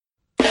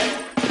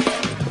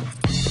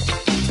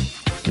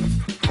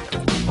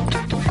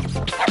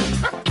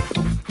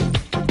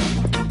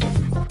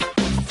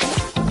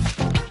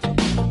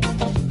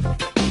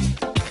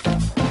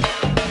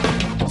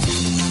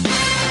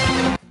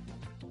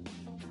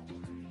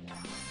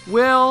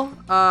Will,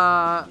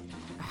 how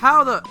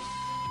the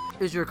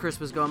is your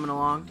Christmas going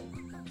along?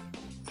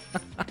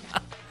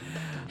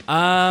 You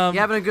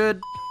having a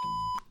good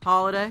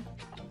holiday?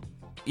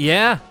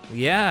 Yeah,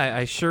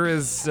 I sure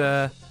as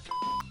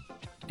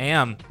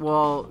am.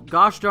 Well,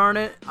 gosh darn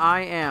it,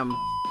 I am.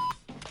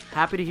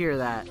 Happy to hear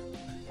that.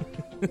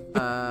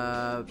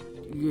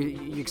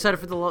 You excited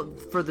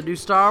for the new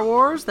Star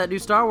Wars? That new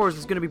Star Wars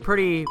is going to be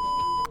pretty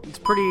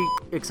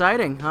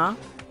exciting, huh?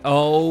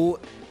 Oh,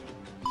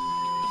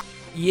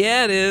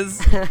 yeah, it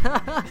is.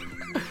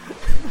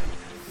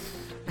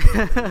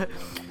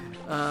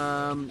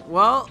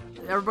 Well,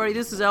 everybody,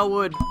 this is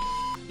Elwood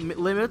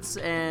Limits,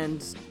 and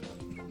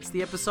it's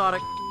the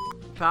episodic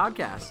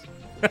podcast.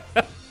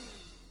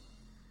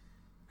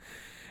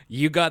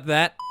 You got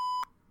that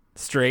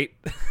straight.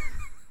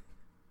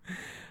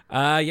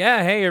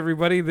 Yeah, hey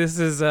everybody, this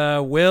is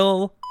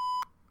Will.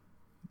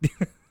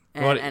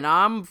 and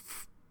I'm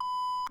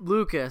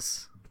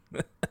Lucas.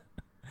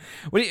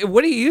 What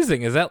are you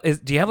using? Do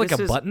you have like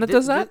a button that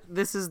does that?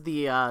 This is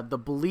the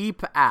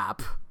Bleep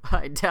app.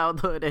 I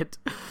downloaded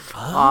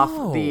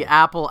off the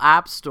Apple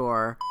App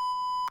Store,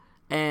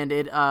 and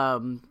it's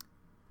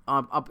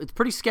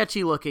pretty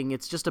sketchy looking.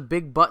 It's just a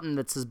big button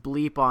that says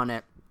Bleep on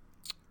it.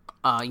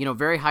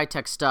 Very high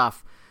tech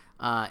stuff.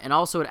 And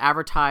also it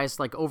advertised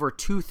like over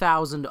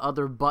 2,000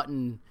 other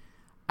button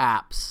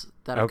apps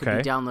that could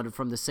be downloaded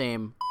from the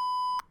same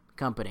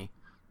company.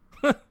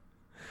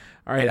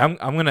 All right, I'm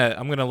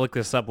gonna look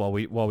this up while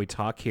we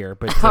talk here.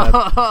 But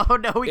oh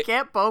no, we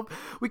can't both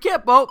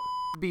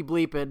be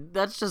bleeping.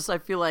 That's just, I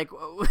feel like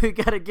we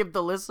gotta give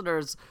the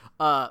listeners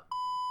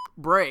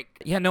break.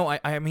 Yeah, no,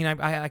 I mean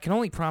I can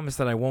only promise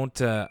that I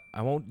won't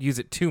use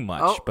it too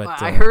much.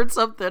 But I heard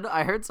something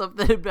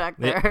back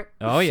there.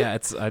 Yeah,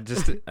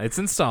 it's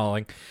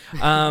installing.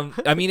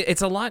 I mean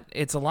it's a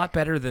lot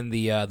better than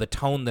the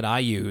tone that I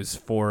use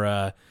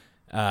for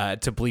to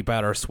bleep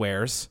out our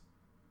swears.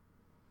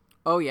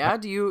 Oh yeah, I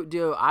feel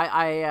like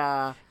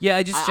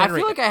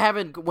I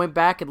haven't went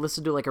back and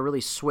listened to like a really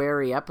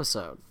sweary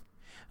episode.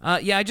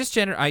 Yeah, I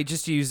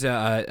just use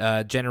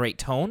generate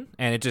tone,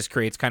 and it just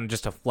creates kind of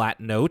just a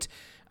flat note.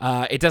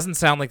 It doesn't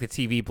sound like the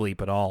TV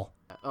bleep at all.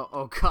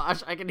 Oh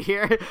gosh, I can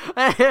hear it.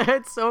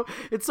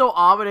 It's so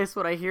ominous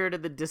when I hear it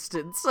in the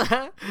distance.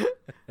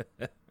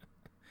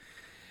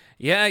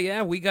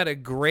 Yeah, we got a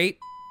great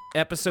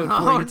episode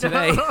for you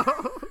today. No.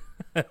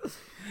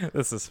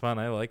 This is fun.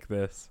 I like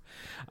this.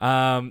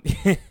 Welcome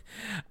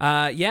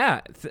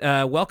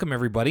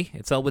everybody.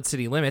 It's Elwood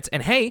City Limits,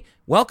 and hey,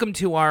 welcome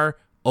to our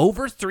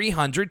over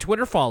 300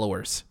 Twitter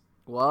followers.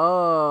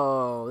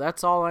 Whoa,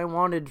 that's all I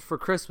wanted for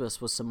Christmas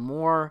was some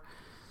more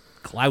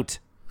clout,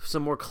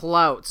 some more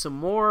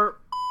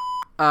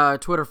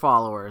Twitter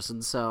followers,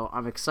 and so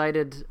I'm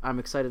excited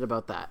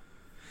about that.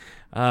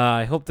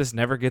 I hope this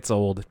never gets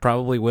old. It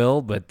probably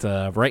will, but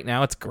right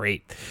now it's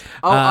great.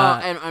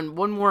 And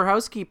one more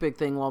housekeeping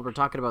thing while we're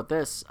talking about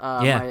this.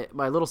 My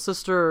little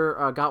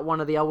sister got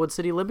one of the Elwood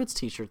City Limits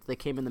t-shirts. They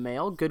came in the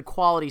mail. Good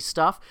quality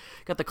stuff.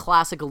 Got the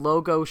classic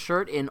logo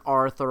shirt in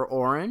Arthur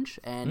Orange.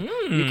 And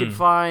you can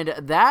find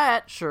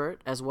that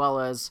shirt as well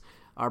as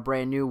our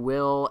brand new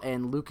Will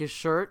and Lucas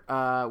shirt,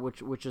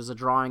 which is a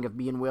drawing of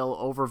me and Will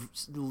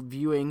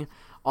overviewing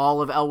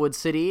all of Elwood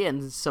City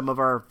and some of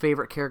our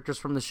favorite characters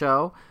from the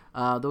show.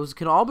 Those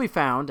can all be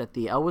found at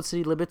the Elwood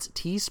City Limits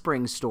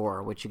Teespring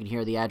store, which you can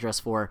hear the address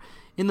for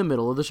in the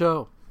middle of the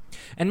show.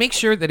 And make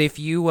sure that if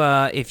you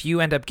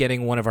end up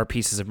getting one of our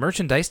pieces of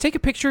merchandise, take a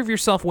picture of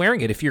yourself wearing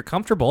it if you're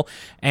comfortable.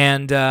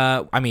 And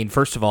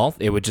first of all,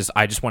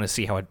 I just want to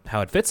see how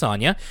it fits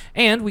on you,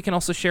 and we can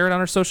also share it on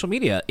our social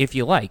media if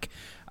you like.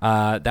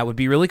 That would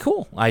be really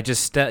cool.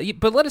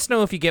 But let us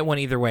know if you get one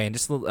either way, and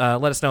just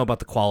let us know about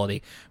the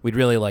quality. We'd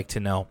really like to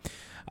know.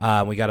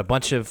 We got a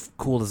bunch of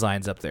cool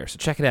designs up there, so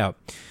check it out.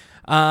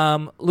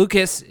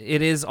 Lucas,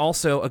 it is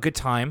also a good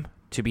time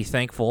to be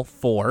thankful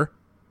for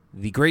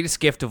the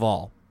greatest gift of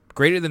all.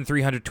 Greater than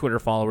 300 Twitter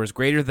followers,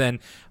 greater than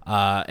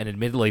an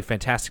admittedly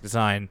fantastic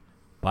design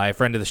by a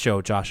friend of the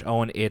show, Josh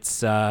Owen.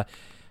 It's the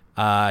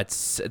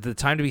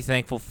time to be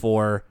thankful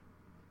for,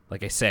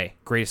 like I say,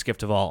 greatest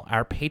gift of all,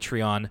 our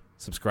Patreon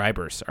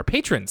subscribers, our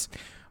patrons,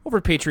 over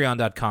at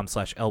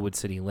patreon.com/Elwood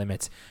City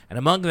Limits. And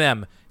among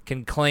them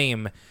can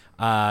claim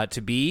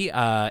to be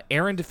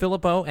Aaron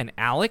DeFilippo and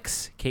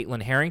Alex,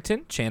 Caitlin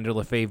Harrington, Chandler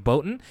LaFave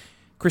Boughton,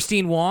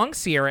 Christine Wong,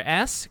 Sierra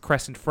S.,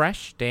 Crescent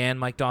Fresh, Dan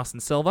Mike Dawson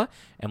Silva,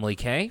 Emily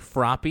K.,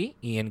 Froppy,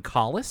 Ian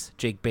Collis,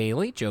 Jake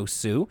Bailey, Joe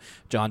Sue,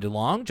 John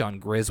DeLong, John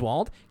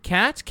Griswold,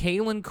 Kat,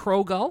 Kaylin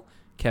Krogal,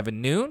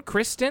 Kevin Noon,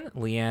 Kristen,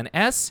 Leanne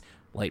S.,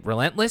 Light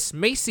Relentless,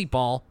 Macy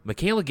Ball,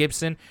 Michaela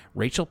Gibson,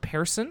 Rachel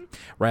Pearson,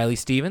 Riley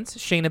Stevens,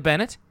 Shayna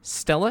Bennett,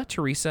 Stella,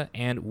 Teresa,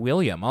 and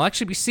William. I'll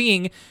actually be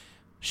seeing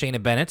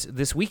Shayna Bennett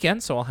this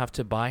weekend, so I'll have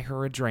to buy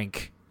her a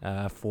drink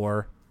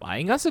for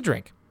buying us a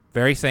drink.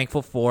 Very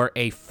thankful for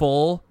a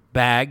full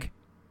bag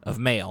of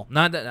mail.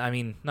 Not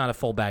a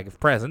full bag of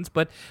presents,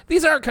 but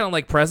these are kind of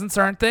like presents,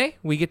 aren't they?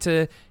 We get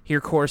to hear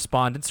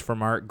correspondence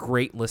from our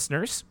great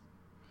listeners.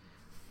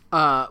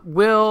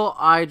 Will,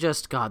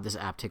 God, this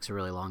app takes a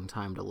really long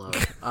time to load.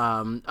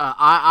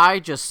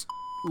 I just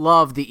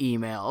love the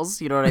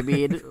emails. You know what I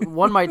mean?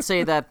 One might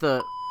say that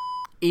the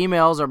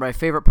emails are my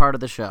favorite part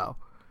of the show.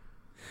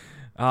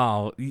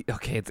 Oh,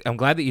 okay. I'm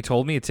glad that you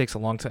told me it takes a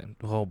long time.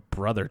 Oh,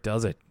 brother,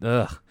 does it?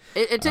 Ugh.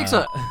 It takes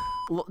a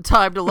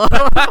time to load.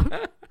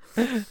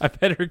 I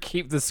better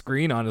keep the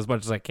screen on as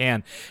much as I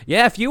can.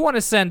 Yeah, if you want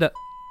to send a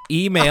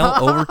email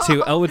over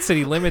to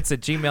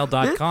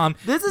elwoodcitylimits@gmail.com.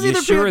 This is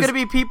either going to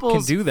be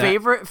people's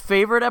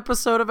favorite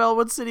episode of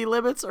Elwood City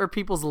Limits or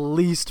people's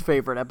least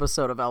favorite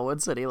episode of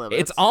Elwood City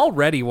Limits. It's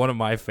already one of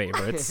my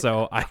favorites,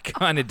 so I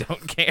kind of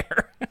don't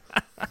care.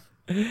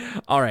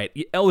 All right,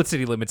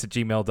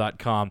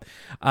 elwoodcitylimits@gmail.com.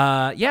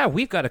 Yeah,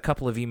 we've got a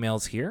couple of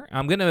emails here.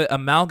 I'm going to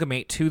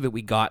amalgamate two that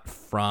we got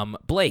from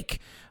Blake,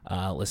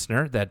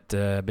 listener that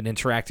been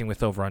interacting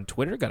with over on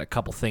Twitter. Got a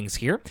couple things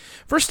here.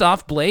 First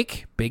off,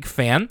 Blake, big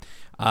fan,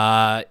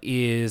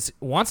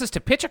 wants us to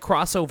pitch a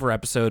crossover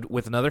episode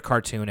with another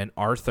cartoon and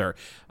Arthur.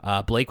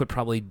 Blake would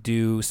probably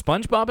do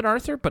SpongeBob and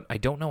Arthur, but I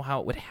don't know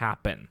how it would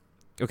happen.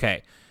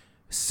 Okay,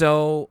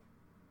 so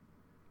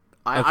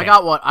I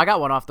got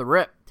one off the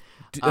rip.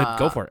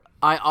 Go for it.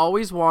 I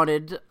always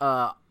wanted,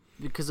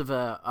 because of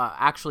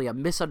actually a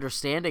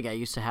misunderstanding I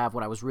used to have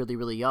when I was really,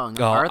 really young.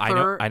 Oh,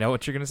 Arthur, I know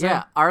what you're going to say.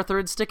 Yeah, Arthur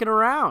and Sticking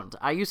Around.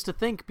 I used to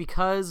think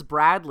because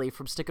Bradley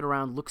from Sticking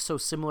Around looks so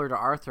similar to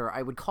Arthur,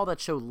 I would call that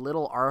show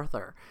Little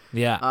Arthur.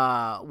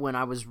 Yeah. When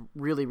I was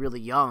really,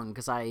 really young,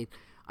 because I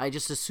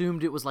just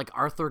assumed it was like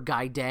Arthur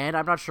Guydan.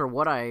 I'm not sure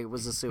what I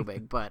was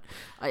assuming, but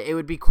it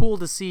would be cool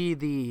to see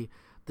the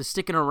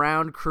Sticking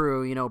Around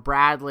crew, you know,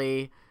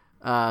 Bradley,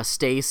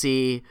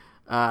 Stacy,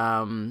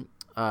 was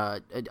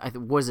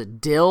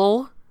it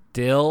Dill,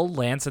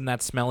 Lance and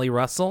that Smelly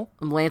Russell,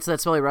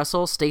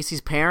 Stacy's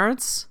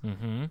parents,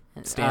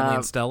 Stanley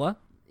and Stella.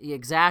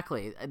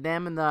 Exactly,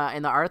 them and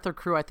the Arthur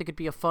crew. I think it'd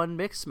be a fun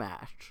mix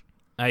match.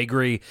 I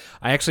agree.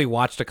 I actually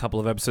watched a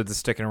couple of episodes of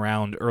Sticking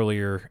Around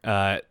earlier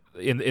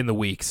in the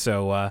week,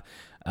 so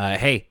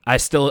hey, I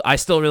still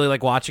really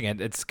like watching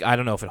it. I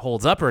don't know if it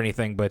holds up or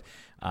anything, but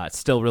it's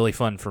still really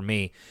fun for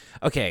me.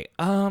 Okay,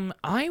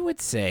 I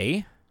would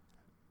say.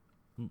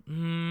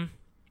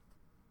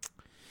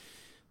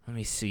 Let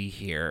me see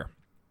here.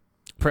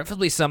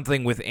 Preferably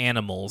something with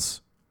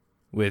animals,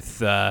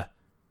 with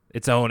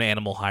its own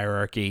animal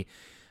hierarchy.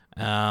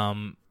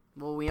 Well,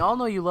 we all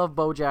know you love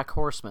BoJack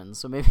Horseman,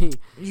 so maybe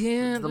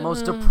it's the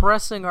most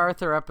depressing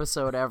Arthur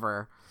episode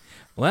ever.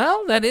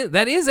 Well, that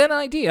is an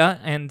idea,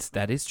 and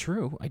that is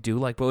true. I do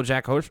like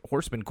BoJack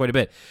Horseman quite a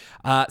bit.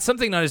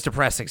 Something not as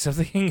depressing,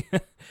 something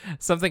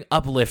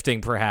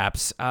uplifting,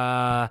 perhaps.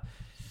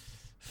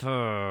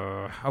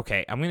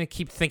 Okay, I'm gonna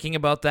keep thinking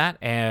about that,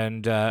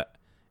 and I'm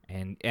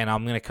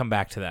gonna come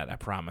back to that. I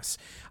promise.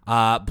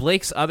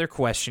 Blake's other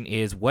question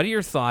is, what are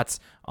your thoughts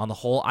on the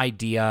whole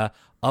idea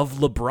of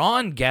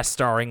LeBron guest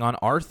starring on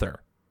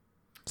Arthur?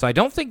 So I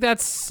don't think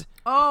that's.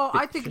 Oh,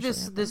 I think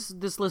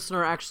this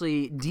listener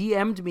actually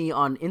DM'd me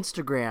on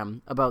Instagram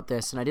about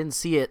this, and I didn't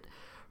see it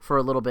for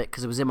a little bit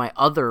because it was in my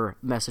other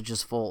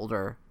messages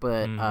folder.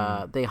 But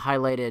they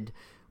highlighted.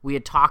 We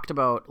had talked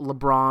about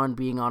LeBron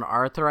being on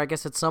Arthur, I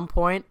guess, at some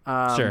point.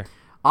 Sure.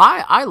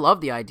 I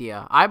love the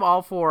idea. I'm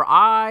all for.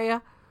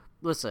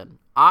 Listen.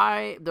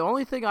 The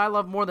only thing I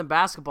love more than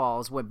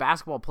basketball is when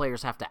basketball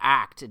players have to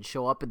act and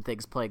show up in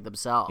things playing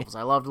themselves.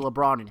 I loved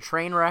LeBron in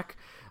Trainwreck.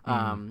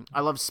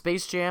 I love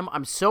Space Jam.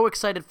 I'm so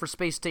excited for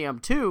Space Jam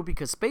 2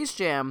 because Space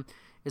Jam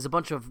is a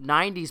bunch of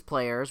 90s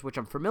players, which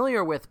I'm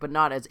familiar with, but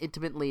not as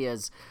intimately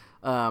as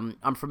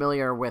I'm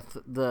familiar with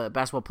the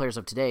basketball players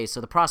of today. So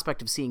the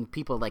prospect of seeing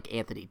people like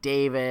Anthony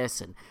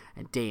Davis and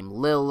Dame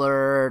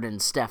Lillard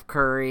and Steph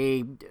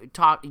Curry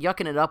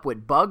yucking it up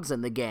with Bugs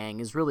and the gang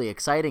is really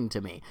exciting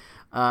to me.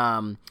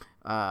 So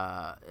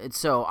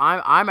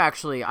I'm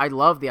actually, I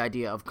love the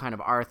idea of kind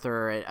of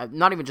Arthur,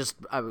 not even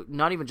just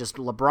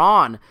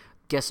LeBron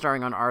guest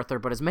starring on Arthur,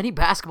 but as many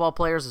basketball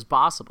players as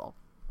possible.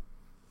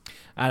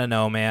 I don't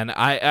know, man.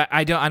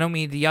 I don't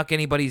mean to yuck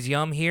anybody's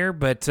yum here,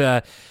 but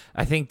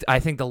I think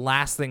the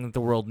last thing that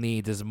the world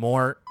needs is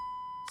more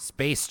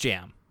Space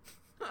Jam.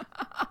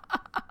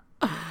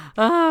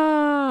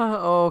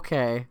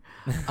 Okay.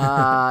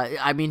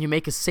 I mean, you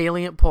make a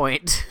salient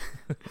point.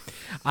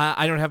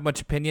 I don't have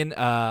much opinion.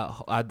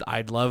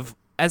 I'd love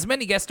as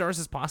many guest stars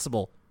as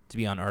possible to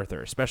be on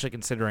Arthur, especially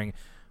considering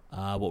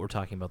what we're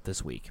talking about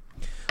this week.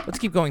 Let's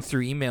keep going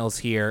through emails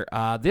here.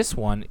 This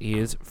one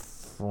is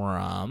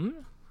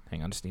from...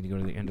 Hang on, just need to go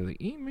to the end of the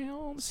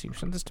email. Let's see who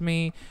sent this to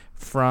me.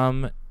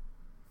 From...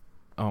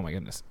 Oh, my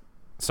goodness.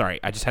 Sorry,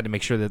 I just had to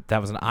make sure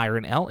that was an I or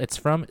an L. It's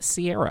from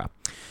Sierra.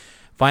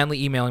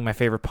 Finally emailing my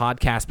favorite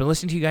podcast. Been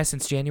listening to you guys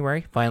since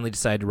January. Finally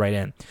decided to write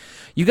in.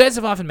 You guys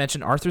have often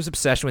mentioned Arthur's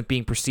obsession with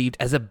being perceived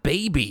as a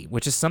baby,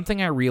 which is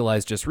something I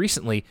realized just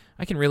recently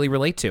I can really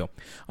relate to.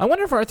 I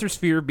wonder if Arthur's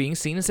fear of being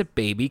seen as a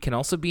baby can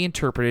also be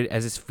interpreted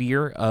as his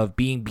fear of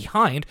being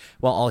behind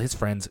while all his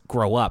friends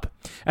grow up.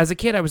 As a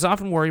kid, I was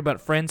often worried about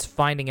friends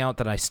finding out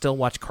that I still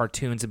watch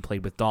cartoons and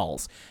played with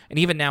dolls. And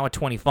even now at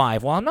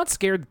 25, while I'm not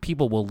scared that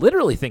people will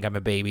literally think I'm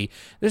a baby,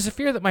 there's a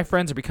fear that my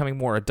friends are becoming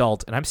more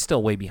adult and I'm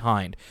still way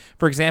behind.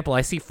 For example,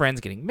 I see friends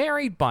getting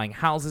married, buying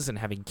houses, and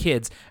having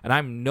kids, and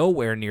I'm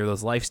nowhere near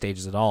those life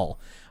stages at all.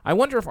 I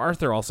wonder if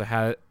Arthur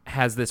also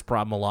has this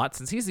problem a lot,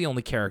 since he's the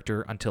only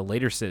character until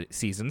later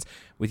seasons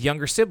with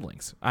younger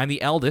siblings. I'm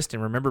the eldest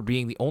and remember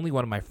being the only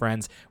one of my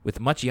friends with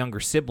much younger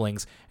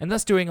siblings, and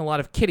thus doing a lot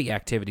of kiddie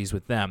activities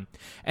with them.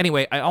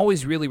 Anyway, I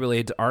always really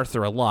related to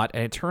Arthur a lot,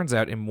 and it turns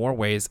out in more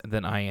ways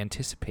than I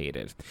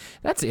anticipated.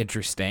 That's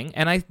interesting,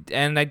 and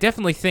I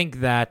definitely think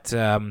that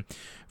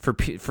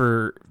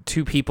for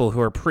two people who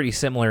are pretty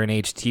similar in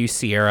age to you,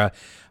 Sierra,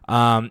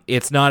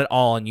 it's not at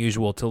all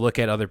unusual to look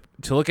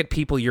at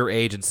people your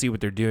age and see what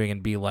they're doing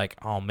and be like,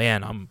 oh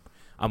man,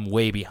 I'm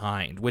way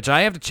behind, which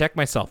I have to check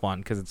myself on,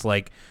 because it's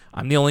like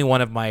I'm the only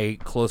one of my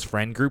close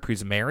friend group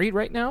who's married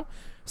right now,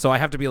 so I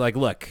have to be like,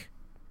 look,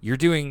 you're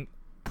doing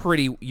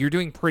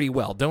pretty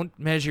well. Don't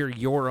measure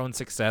your own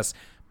success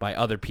by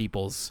other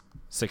people's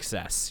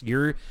success.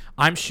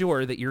 I'm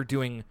sure that you're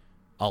doing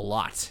a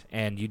lot,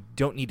 and you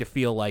don't need to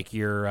feel like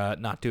you're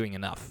not doing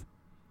enough.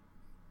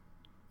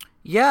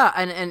 Yeah,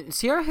 and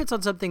Sierra hits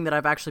on something that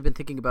I've actually been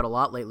thinking about a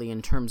lot lately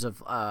in terms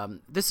of,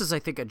 this is, I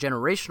think, a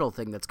generational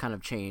thing that's kind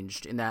of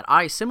changed, in that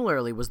I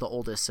similarly was the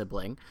oldest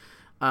sibling.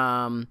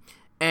 And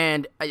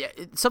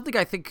something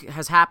I think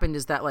has happened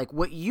is that, like,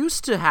 what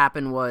used to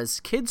happen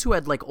was kids who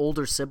had, like,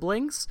 older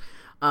siblings,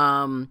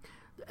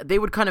 they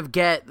would kind of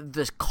get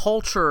the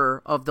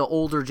culture of the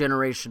older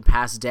generation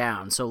passed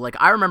down. So, like,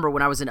 I remember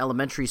when I was in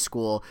elementary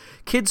school,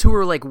 kids who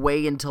were, like,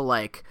 way into,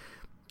 like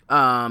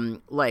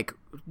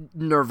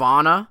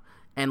Nirvana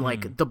and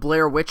like the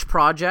Blair Witch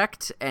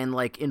Project and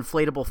like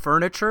inflatable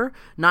furniture,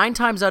 9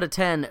 times out of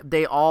 10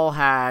 they all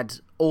had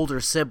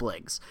older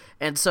siblings.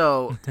 And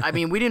so, I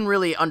mean, we didn't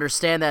really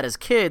understand that as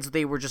kids.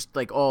 They were just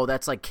like, oh,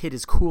 that's like kid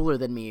is cooler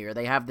than me, or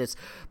they have this.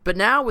 But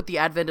now with the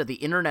advent of the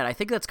internet, I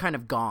think that's kind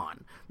of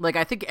gone. Like,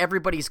 I think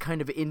everybody's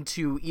kind of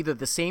into either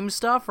the same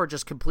stuff or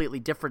just completely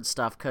different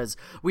stuff, because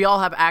we all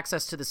have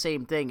access to the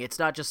same thing. It's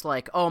not just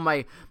like, oh,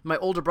 my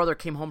older brother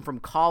came home from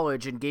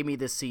college and gave me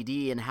this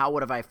CD, and how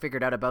would have I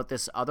figured out about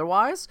this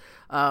otherwise?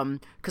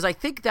 Because I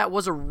think that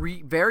was a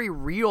very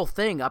real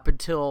thing up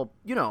until,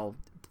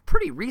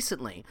 pretty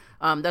recently.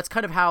 That's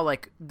kind of how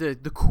like the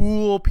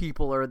cool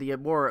people or the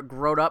more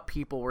grown up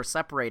people were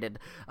separated.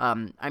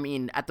 I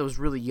mean, at those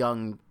really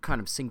young kind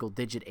of single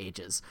digit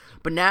ages.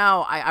 But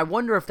now I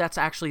wonder if that's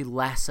actually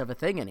less of a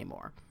thing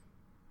anymore.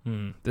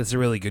 This is a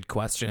really good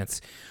question.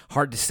 It's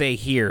hard to say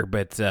here,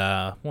 but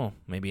well,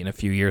 maybe in a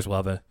few years we'll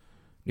have a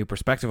new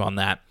perspective on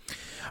that.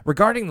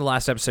 Regarding the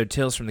last episode,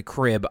 Tales from the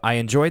Crib, I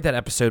enjoyed that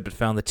episode but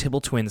found the Tibble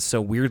twins so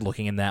weird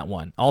looking in that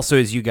one. Also,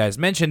 as you guys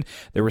mentioned,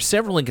 there were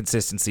several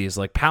inconsistencies,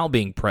 like Pal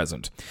being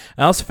present.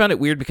 I also found it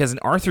weird because in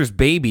Arthur's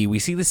Baby, we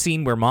see the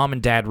scene where Mom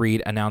and Dad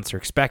Reed announce they're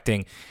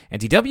expecting,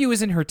 and DW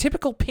is in her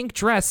typical pink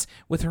dress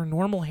with her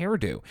normal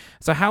hairdo.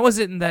 So how is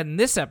it that in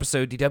this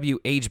episode, DW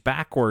aged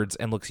backwards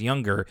and looks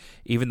younger,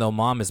 even though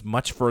Mom is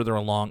much further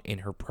along in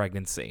her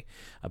pregnancy?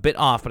 A bit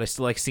off, but I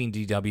still like seeing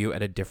DW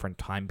at a different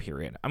time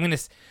period.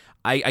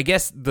 I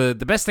guess the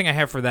best thing I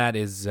have for that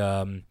is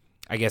I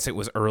guess it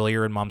was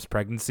earlier in Mom's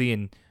pregnancy,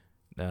 and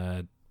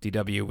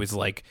DW was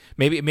like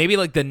maybe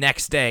like the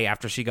next day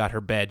after she got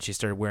her bed, she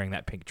started wearing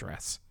that pink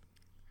dress.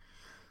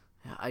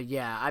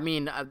 Yeah, I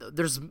mean,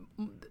 there's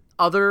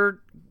other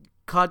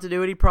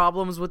continuity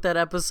problems with that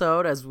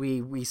episode, as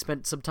we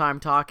spent some time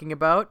talking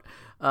about.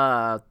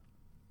 I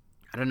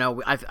don't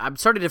know. I'm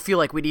starting to feel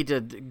like we need to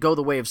go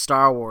the way of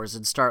Star Wars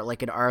and start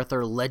like an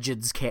Arthur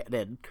Legends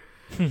canon.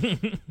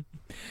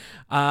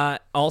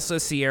 Also,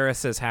 Sierra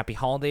says happy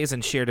holidays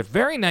and shared a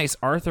very nice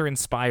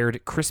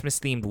Arthur-inspired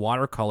Christmas-themed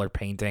watercolor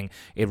painting.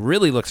 It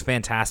really looks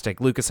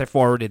fantastic. Lucas, I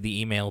forwarded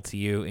the email to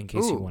you in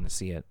case you want to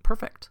see it.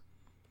 Perfect.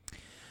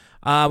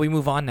 We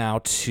move on now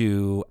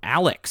to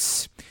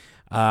Alex.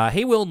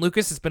 Hey, Will and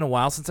Lucas, it's been a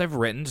while since I've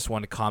written. Just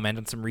wanted to comment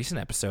on some recent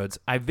episodes.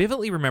 I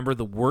vividly remember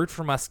the Word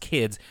From Us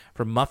kids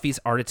from Muffy's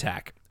Art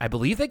Attack. I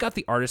believe they got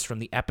the artist from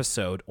the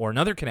episode, or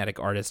another Kinetic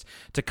artist,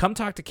 to come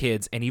talk to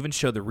kids and even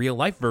show the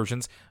real-life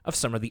versions of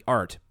some of the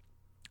art.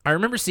 I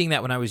remember seeing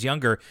that when I was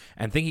younger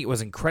and thinking it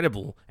was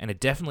incredible, and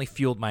it definitely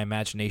fueled my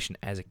imagination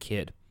as a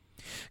kid.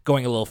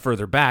 Going a little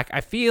further back,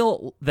 I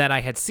feel that I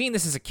had seen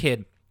this as a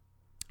kid.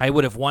 I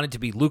would have wanted to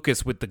be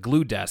Lucas with the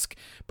glue desk,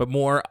 but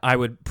more, I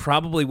would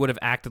have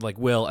acted like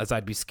Will, as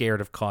I'd be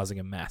scared of causing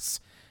a mess.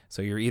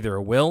 So you're either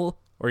a Will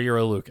or you're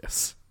a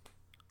Lucas.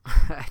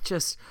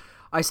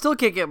 I still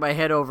can't get my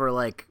head over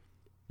like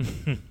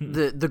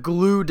the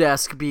glue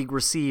desk being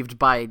received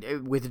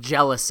with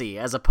jealousy,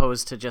 as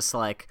opposed to just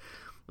like,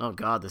 oh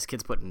God, this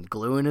kid's putting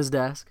glue in his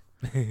desk.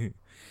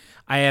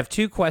 I have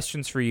 2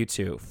 questions for you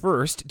two.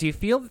 First, do you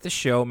feel that the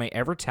show may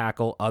ever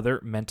tackle other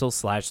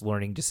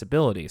mental/learning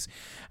disabilities?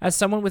 As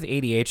someone with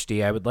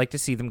ADHD, I would like to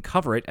see them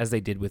cover it as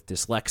they did with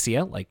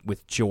dyslexia, like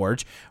with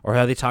George, or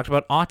how they talked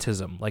about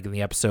autism, like in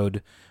the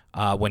episode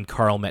when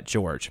Carl met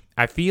George.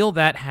 I feel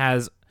that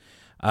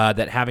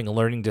that having a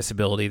learning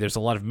disability, there's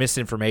a lot of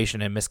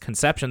misinformation and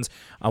misconceptions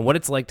on what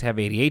it's like to have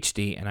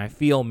ADHD, and I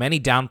feel many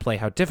downplay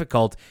how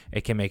difficult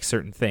it can make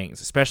certain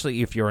things,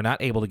 especially if you're not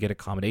able to get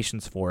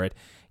accommodations for it,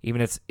 even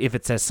if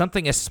it says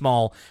something as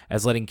small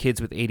as letting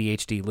kids with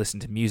ADHD listen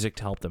to music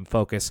to help them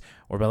focus,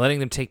 or by letting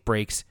them take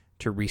breaks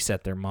to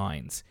reset their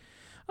minds.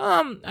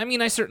 I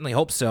mean, I certainly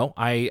hope so.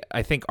 I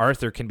think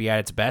Arthur can be at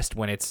its best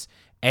when it's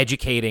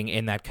educating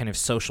in that kind of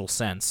social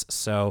sense,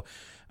 so...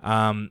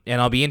 and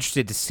I'll be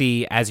interested to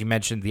see, as you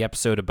mentioned, the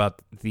episode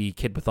about the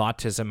kid with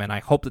autism, and I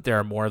hope that there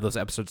are more of those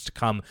episodes to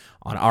come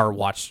on our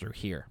watch through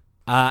here.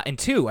 And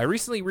 2, I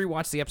recently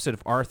rewatched the episode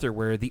of Arthur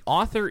where the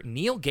author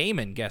Neil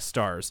Gaiman guest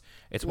stars.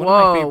 It's one of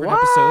my favorite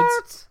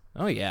episodes.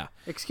 Oh, yeah.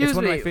 Excuse me. It's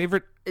one of my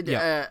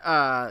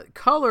favorite...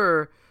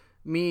 Color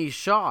me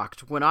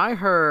shocked when I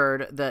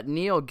heard that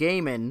Neil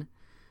Gaiman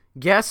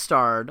guest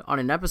starred on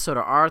an episode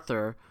of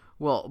Arthur.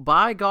 Well,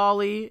 by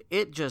golly,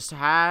 it just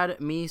had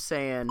me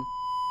saying...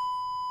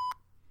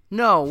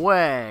 No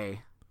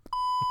way.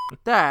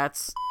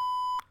 That's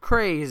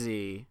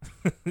crazy.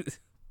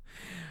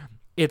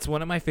 It's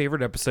one of my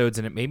favorite episodes,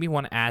 and it made me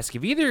want to ask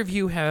if either of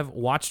you have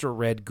watched or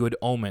read Good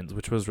Omens,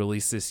 which was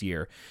released this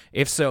year.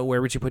 If so,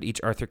 where would you put each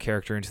Arthur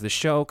character into the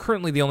show?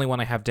 Currently, the only one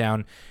I have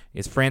down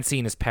is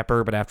Francine as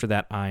Pepper, but after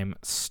that, I'm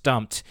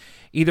stumped.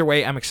 Either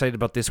way, I'm excited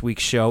about this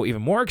week's show,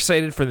 even more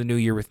excited for the new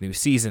year with new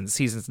seasons.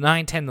 Seasons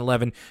 9, 10, and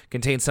 11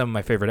 contain some of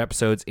my favorite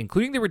episodes,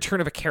 including the return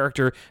of a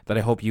character that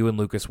I hope you and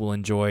Lucas will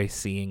enjoy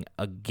seeing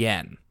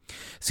again.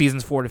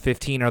 Seasons 4 to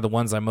 15 are the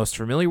ones I'm most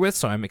familiar with,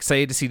 so I'm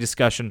excited to see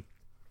discussion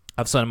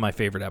of some of my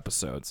favorite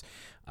episodes.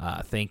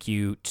 Thank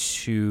you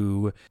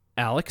to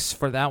Alex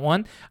for that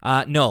one.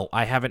 No,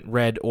 I haven't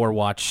read or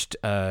watched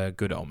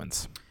Good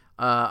Omens.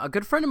 A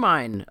good friend of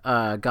mine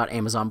got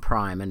Amazon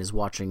Prime and is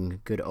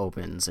watching Good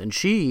Omens, and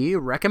she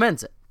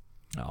recommends it.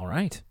 All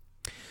right.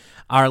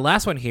 Our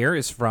last one here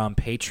is from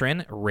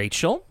patron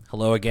Rachel.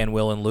 Hello again,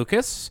 Will and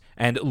Lucas.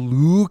 And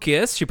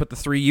Lucas, she put the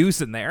 3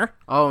 U's in there.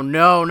 Oh,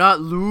 no,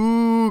 not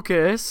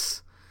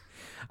Lucas.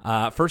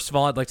 First of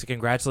all, I'd like to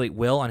congratulate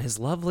Will on his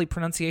lovely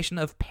pronunciation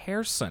of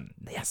Pearson.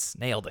 Yes,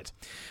 nailed it.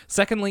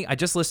 Secondly, I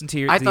just listened to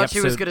your. I thought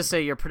she was going to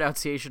say your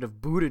pronunciation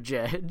of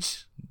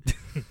Buttigieg.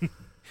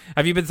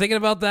 Have you been thinking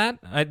about that?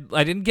 I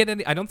didn't get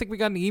any. I don't think we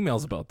got any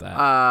emails about that.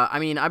 I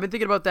mean, I've been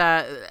thinking about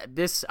that.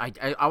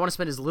 I want to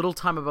spend as little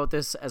time about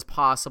this as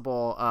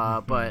possible.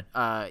 But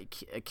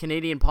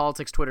Canadian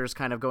politics Twitter is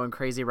kind of going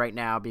crazy right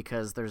now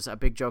because there's a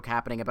big joke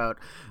happening about.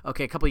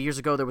 Okay, a couple of years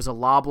ago there was a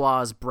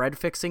Loblaws bread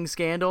fixing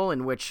scandal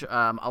in which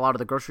a lot of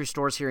the grocery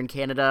stores here in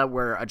Canada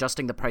were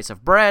adjusting the price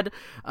of bread.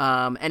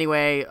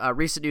 Anyway,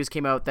 recent news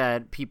came out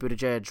that Pete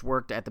Buttigieg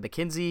worked at the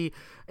McKinsey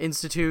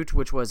Institute,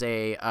 which was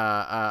a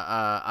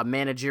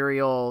managerial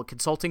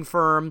consulting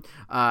firm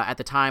at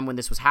the time when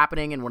this was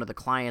happening, and one of the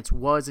clients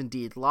was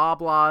indeed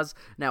Loblaws.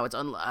 Now it's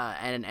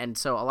and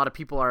so a lot of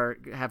people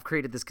have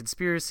created this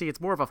conspiracy.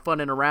 It's more of a fun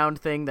and around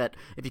thing that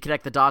if you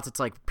connect the dots, it's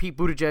like Pete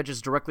Buttigieg is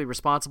directly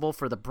responsible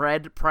for the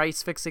bread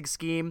price fixing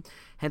scheme.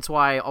 Hence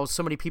why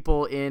so many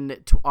people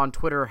on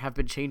Twitter have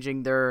been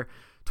changing their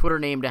Twitter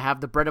name to have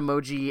the bread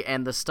emoji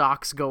and the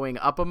stocks going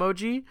up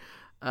emoji.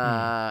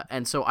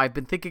 And so I've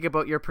been thinking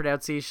about your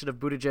pronunciation of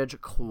Buttigieg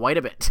quite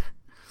a bit.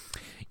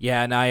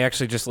 Yeah, and I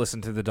actually just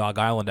listened to the Dog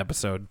Island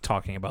episode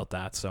talking about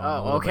that, so I'm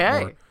a little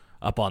bit more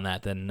up on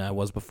that than I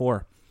was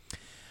before.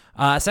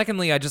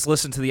 Secondly, I just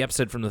listened to the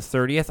episode from the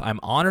 30th. I'm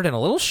honored and a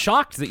little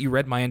shocked that you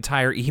read my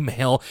entire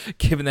email,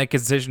 given that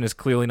concision is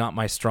clearly not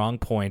my strong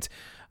point.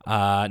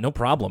 No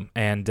problem.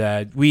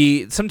 And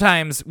we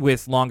sometimes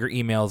with longer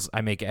emails, I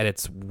make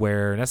edits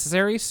where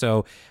necessary.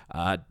 So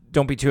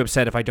don't be too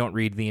upset if I don't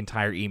read the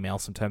entire email.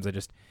 Sometimes I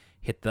just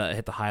hit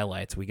the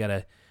highlights. We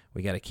gotta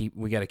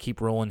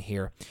keep rolling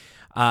here.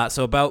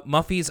 So about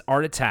Muffy's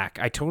art attack,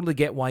 I totally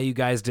get why you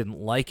guys didn't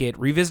like it.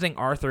 Revisiting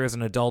Arthur as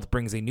an adult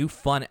brings a new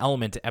fun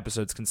element to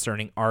episodes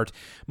concerning art,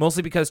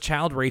 mostly because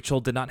child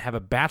Rachel did not have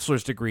a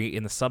bachelor's degree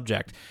in the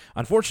subject.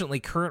 Unfortunately,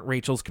 current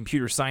Rachel's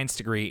computer science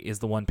degree is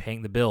the one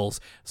paying the bills,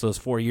 so those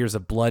 4 years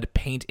of blood,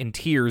 paint, and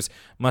tears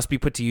must be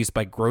put to use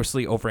by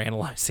grossly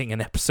overanalyzing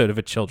an episode of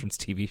a children's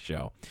TV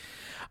show.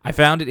 I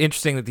found it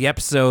interesting that the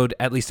episode,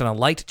 at least on a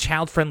light,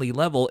 child-friendly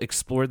level,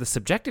 explored the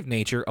subjective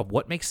nature of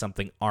what makes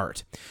something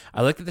art.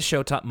 I like that the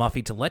show taught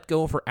Muffy to let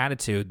go of her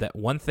attitude that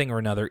one thing or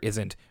another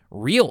isn't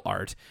real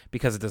art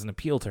because it doesn't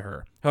appeal to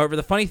her. However,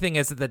 the funny thing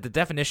is that the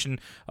definition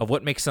of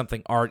what makes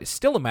something art is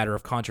still a matter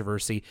of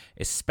controversy,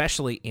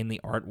 especially in the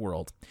art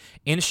world.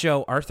 In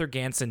show, Arthur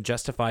Ganson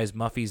justifies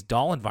Muffy's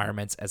doll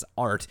environments as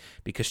art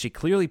because she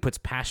clearly puts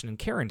passion and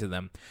care into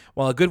them.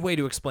 While a good way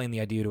to explain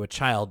the idea to a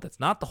child, that's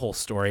not the whole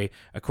story,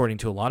 according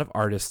to a lot of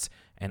artists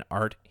and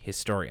art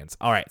historians.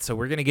 All right, so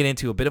we're going to get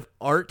into a bit of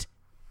art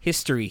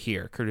history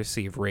here,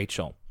 courtesy of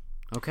Rachel.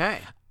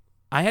 Okay.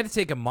 I had to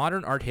take a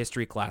modern art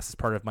history class as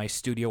part of my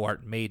studio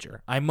art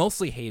major. I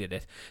mostly hated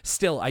it.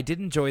 Still, I did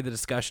enjoy the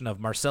discussion of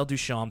Marcel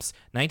Duchamp's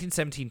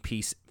 1917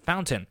 piece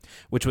Fountain,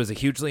 which was a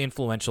hugely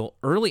influential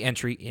early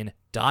entry in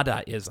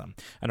Dadaism,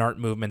 an art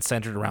movement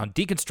centered around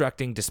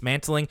deconstructing,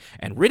 dismantling,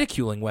 and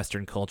ridiculing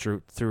Western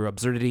culture through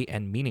absurdity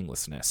and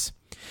meaninglessness.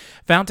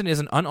 Fountain is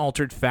an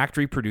unaltered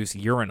factory-produced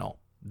urinal.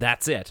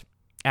 That's it.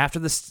 After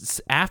the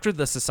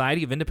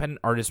Society of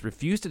Independent Artists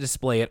refused to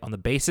display it on the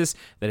basis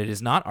that it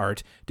is not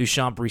art,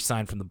 Duchamp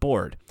resigned from the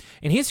board.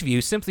 In his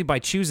view, simply by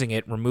choosing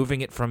it, removing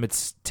it from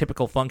its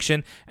typical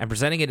function, and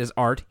presenting it as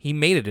art, he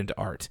made it into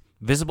art.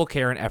 Visible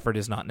care and effort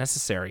is not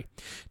necessary.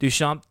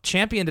 Duchamp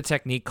championed a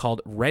technique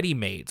called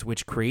ready-mades,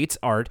 which creates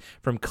art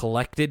from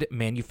collected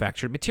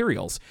manufactured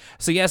materials.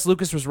 So yes,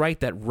 Lucas was right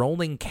that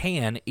rolling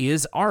can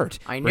is art.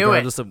 I knew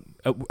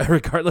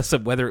regardless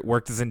of whether it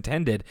worked as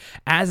intended.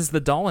 As is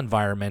the doll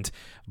environment,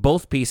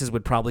 both pieces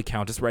would probably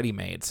count as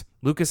ready-mades.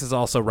 Lucas is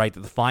also right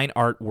that the fine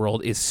art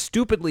world is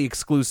stupidly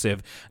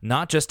exclusive,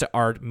 not just to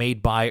art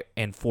made by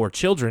and for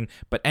children,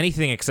 but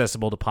anything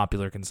accessible to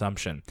popular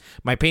consumption.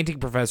 My painting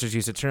professors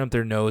used to turn up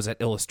their nose at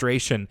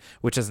illustration,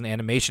 which as an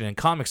animation and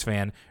comics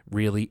fan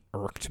really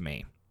irked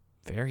me.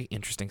 Very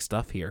interesting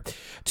stuff here.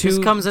 This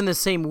comes in the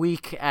same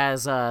week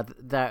as there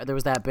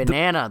was that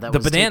banana that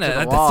was banana. taped to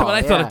the That's wall. what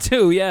I thought of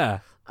too. Yeah.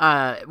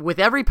 With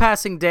every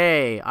passing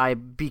day, I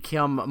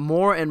become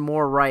more and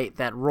more right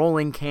that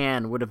Rolling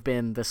Can would have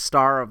been the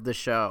star of the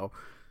show.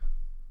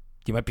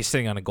 You might be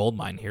sitting on a gold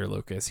mine here,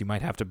 Lucas. You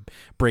might have to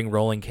bring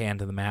Rolling Can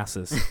to the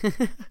masses.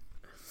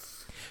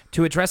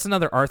 To address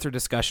another Arthur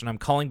discussion, I'm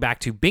calling back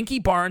to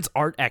Binky Barnes,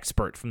 art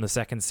expert from the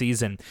second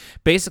season.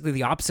 Basically,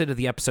 the opposite of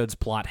the episode's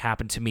plot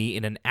happened to me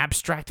in an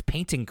abstract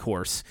painting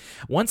course.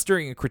 Once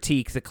during a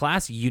critique, the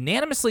class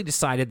unanimously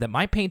decided that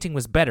my painting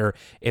was better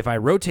if I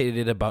rotated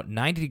it about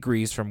 90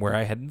 degrees from where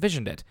I had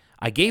envisioned it.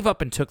 I gave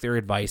up and took their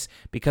advice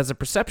because the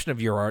perception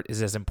of your art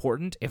is as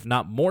important, if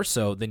not more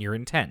so, than your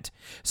intent.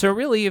 So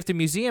really, if the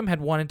museum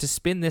had wanted to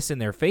spin this in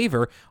their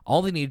favor,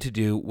 all they needed to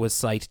do was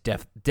cite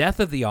death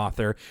of the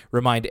author,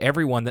 remind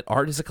everyone that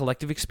art is a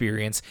collective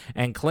experience,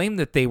 and claim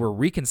that they were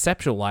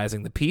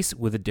reconceptualizing the piece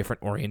with a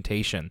different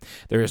orientation.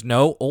 There is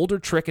no older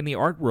trick in the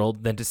art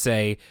world than to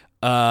say,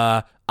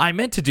 I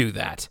meant to do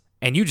that,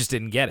 and you just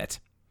didn't get it.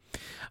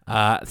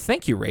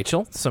 Thank you,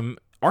 Rachel. Some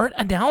art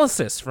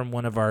analysis from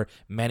one of our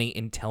many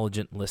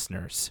intelligent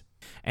listeners.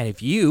 And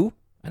if you,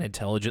 an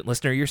intelligent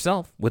listener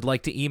yourself, would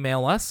like to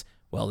email us,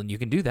 well, then you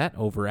can do that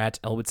over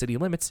at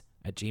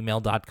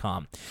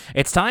elwoodcitylimits@gmail.com.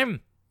 It's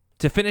time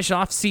to finish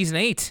off Season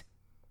 8.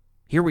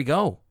 Here we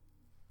go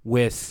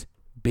with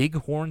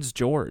Bighorns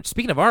George.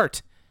 Speaking of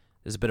art,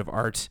 there's a bit of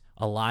art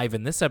alive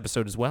in this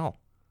episode as well.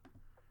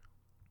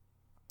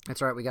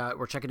 That's right.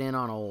 We're checking in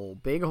on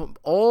old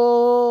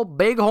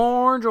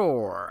Bighorn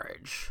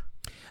George.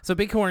 So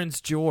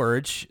Bighorns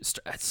George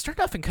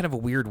started off in kind of a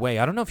weird way.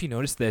 I don't know if you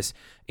noticed this.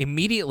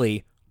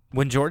 Immediately,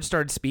 when George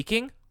started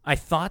speaking, I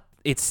thought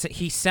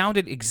he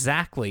sounded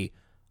exactly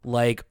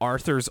like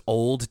Arthur's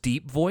old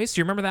deep voice.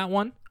 You remember that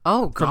one?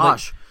 Oh,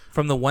 gosh.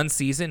 From the one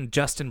season,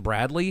 Justin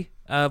Bradley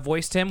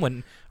voiced him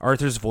when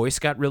Arthur's voice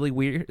got really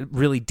weird,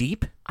 really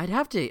deep. I'd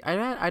have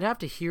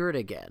to hear it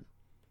again.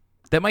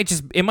 It might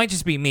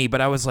just be me, but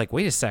I was like,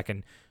 wait a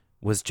second.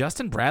 Was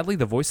Justin Bradley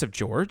the voice of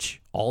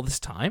George all this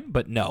time?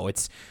 But no,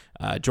 it's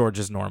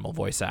George's normal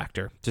voice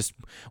actor. Just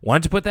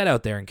wanted to put that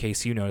out there in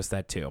case you noticed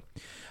that too.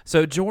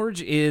 So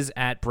George is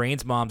at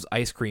Brain's mom's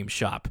ice cream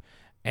shop,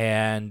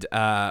 and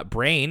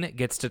Brain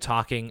gets to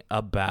talking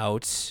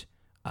about...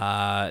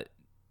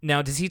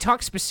 now, does he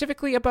talk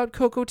specifically about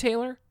Coco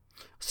Taylor?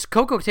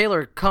 Coco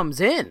Taylor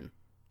comes in.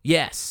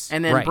 Yes.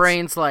 And then right.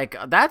 Brain's like,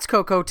 that's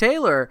Coco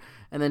Taylor.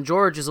 And then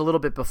George is a little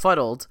bit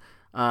befuddled.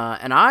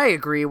 And I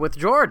agree with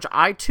George.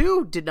 I,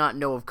 too, did not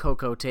know of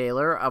Coco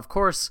Taylor. Of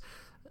course,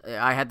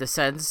 I had the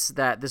sense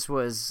that this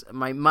was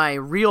my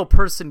real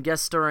person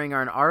guest starring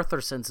on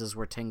Arthur senses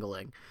were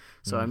tingling.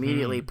 So I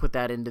immediately put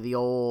that into the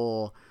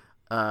old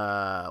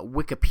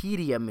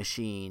Wikipedia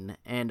machine.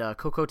 And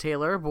Coco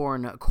Taylor,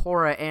 born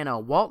Cora Anna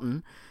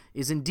Walton,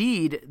 is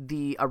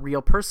indeed a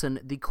real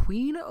person, the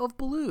Queen of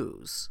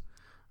Blues.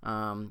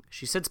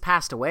 She since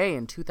passed away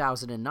in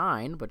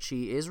 2009, but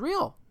she is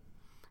real.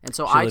 And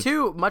so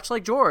too, much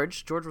like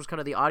George was kind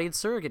of the audience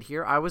surrogate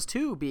here. I was,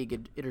 too,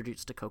 being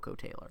introduced to Coco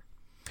Taylor.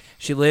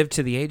 She lived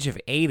to the age of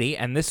 80,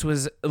 and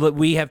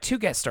we have 2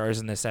 guest stars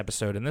in this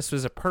episode, and this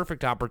was a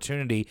perfect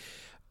opportunity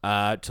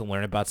to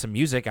learn about some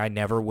music I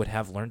never would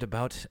have learned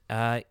about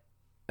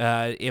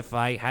if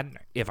I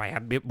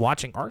hadn't been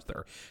watching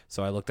Arthur.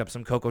 So I looked up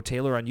some Coco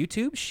Taylor on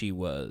YouTube. She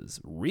was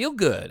real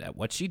good at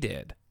what she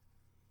did.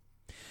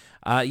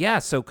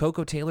 So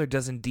Coco Taylor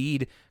does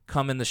indeed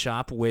come in the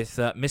shop with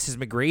Mrs.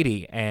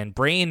 McGrady, and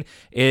Brain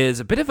is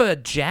a bit of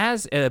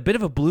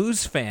a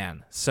blues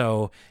fan,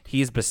 so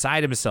he is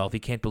beside himself. He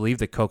can't believe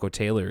that Coco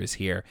Taylor is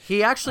here.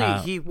 He actually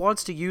he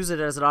wants to use it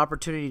as an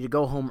opportunity to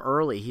go home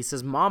early. He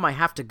says, "Mom, I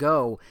have to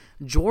go.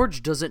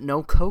 George doesn't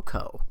know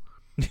Coco."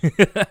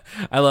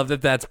 I love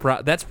that. That's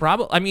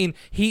probably. I mean,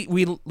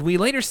 we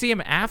later see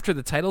him after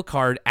the title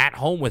card at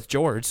home with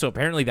George, so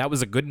apparently that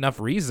was a good enough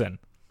reason.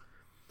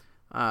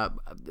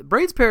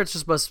 Brain's parents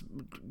just must,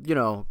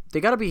 they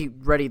got to be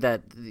ready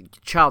that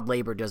child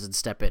labor doesn't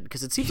step in,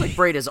 because it seems like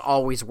Brain is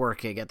always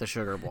working at the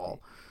Sugar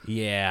Bowl.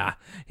 Yeah,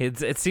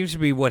 it seems to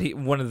be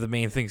one of the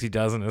main things he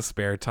does in his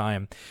spare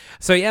time.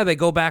 So yeah, they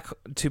go back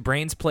to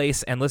Brain's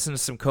place and listen to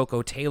some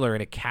Koko Taylor,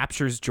 and it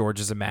captures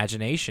George's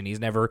imagination. He's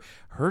never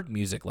heard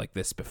music like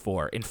this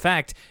before. In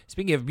fact,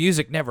 speaking of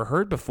music never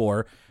heard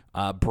before,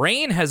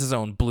 Brain has his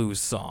own blues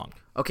song.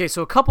 Okay,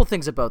 so a couple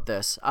things about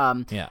this.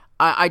 Yeah.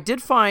 I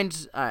did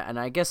find, and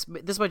I guess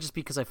this might just be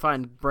because I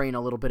find Brain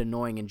a little bit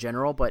annoying in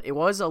general, but it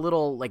was a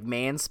little, like,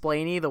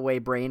 mansplainy, the way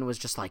Brain was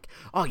just like,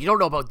 oh, you don't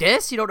know about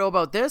this? You don't know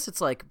about this?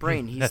 It's like,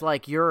 Brain, he's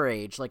like your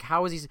age. Like,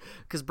 how is he?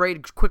 Because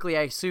Brain quickly,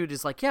 I assumed,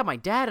 is like, yeah, my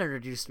dad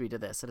introduced me to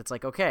this. And it's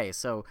like, okay,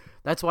 so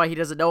that's why he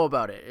doesn't know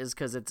about it, is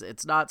because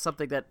it's not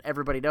something that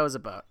everybody knows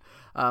about.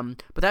 But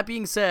that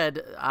being said,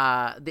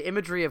 the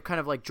imagery of kind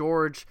of like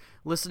George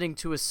listening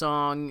to a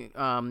song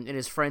in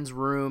his friend's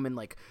room and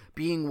like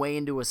being way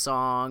into a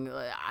song,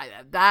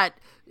 that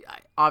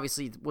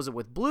obviously wasn't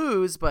with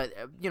blues, but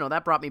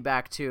that brought me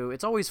back to,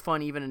 it's always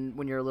fun even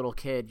when you're a little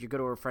kid, you go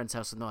to a friend's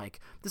house and they're like,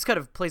 this kind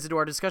of plays into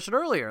our discussion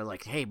earlier,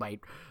 like, hey, my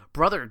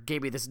brother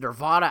gave me this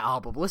Nirvana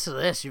album, listen to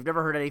this, you've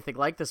never heard anything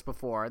like this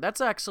before.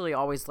 That's actually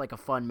always like a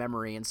fun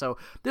memory. And so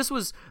this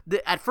was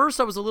at first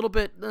I was a little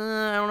bit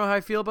I don't know how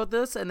I feel about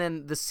this, and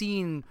then the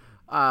scene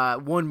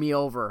won me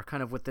over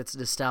kind of with its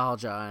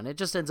nostalgia, and it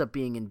just ends up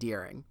being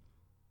endearing.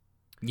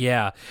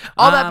 Yeah.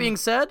 All that being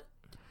said,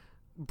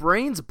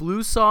 Brain's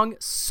blues song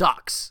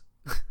sucks.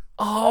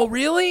 Oh,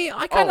 really?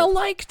 I kind of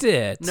liked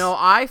it. No,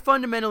 I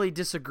fundamentally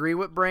disagree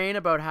with Brain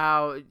about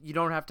how you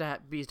don't have to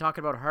be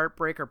talking about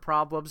heartbreak or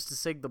problems to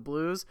sing the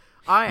blues.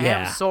 I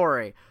am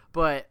sorry,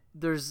 but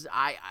there's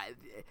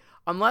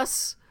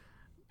unless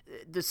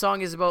the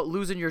song is about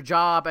losing your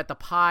job at the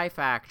pie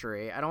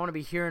factory, I don't want to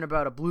be hearing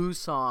about a blues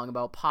song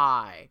about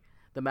pi,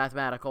 the math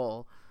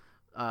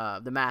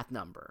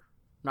number.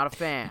 Not a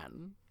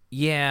fan.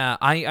 Yeah,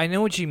 I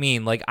know what you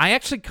mean. Like, I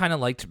actually kind of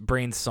liked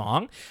Brain's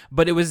song,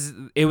 but it was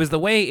the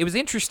way, it was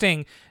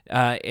interesting,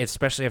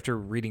 especially after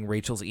reading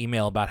Rachel's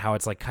email about how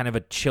it's like kind of a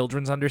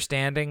children's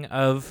understanding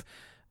of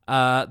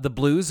the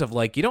blues, of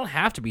like, you don't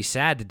have to be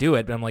sad to do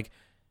it. But I'm like,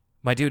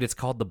 my dude, it's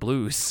called the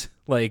blues.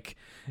 Like,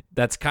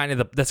 that's kind of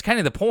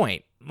the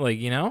point. Like,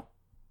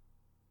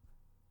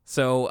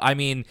 So I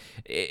mean,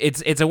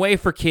 it's a way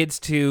for kids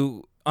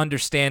to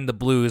understand the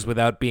blues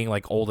without being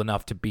like old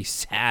enough to be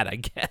sad, I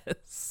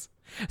guess.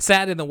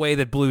 Sad in the way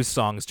that blues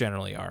songs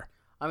generally are.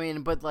 I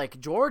mean, but like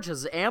George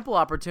has ample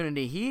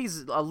opportunity.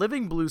 He's a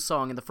living blues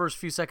song in the first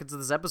few seconds of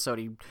this episode.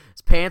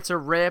 His pants are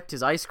ripped,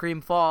 his ice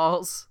cream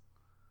falls.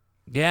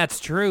 Yeah,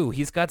 it's true.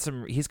 He's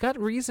got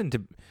reason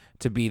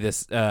to be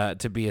this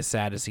to be as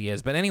sad as he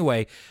is. But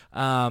anyway,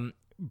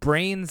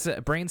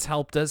 Brain's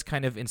help does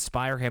kind of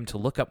inspire him to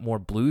look up more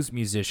blues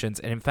musicians,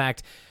 and in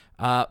fact,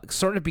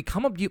 sort of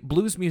become a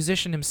blues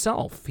musician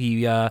himself.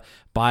 He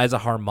buys a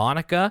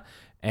harmonica,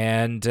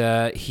 and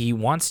he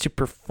wants to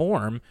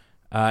perform.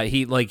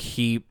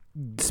 He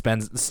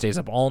stays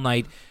up all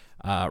night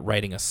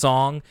writing a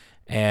song,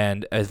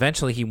 and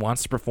eventually he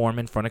wants to perform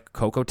in front of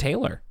Koko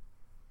Taylor,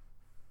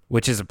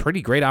 which is a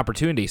pretty great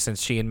opportunity since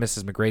she and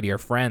Mrs. McGrady are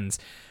friends.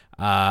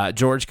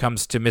 George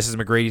comes to Mrs.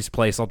 McGrady's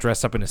place all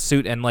dressed up in a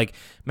suit, and like,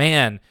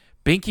 man,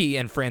 Binky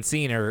and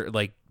Francine are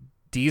like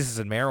Deezus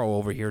and Marrow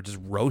over here just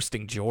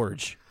roasting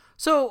George.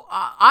 So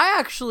I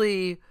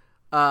actually,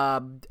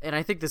 and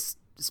I think this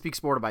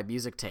speaks more to my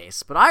music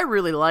taste, but I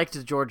really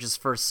liked George's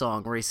first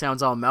song where he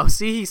sounds all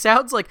mousy. He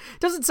sounds like,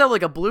 doesn't sound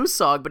like a blues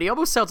song, but he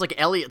almost sounds like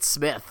Elliott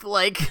Smith.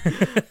 Like,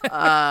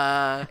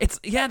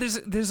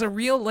 there's a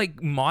real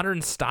like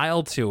modern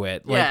style to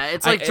it. Like, yeah,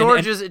 it's like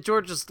George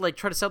is like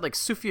trying to sound like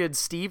Sufjan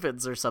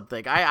Stevens or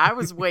something. I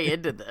was way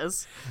into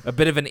this. A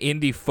bit of an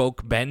indie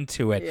folk bend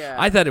to it. Yeah.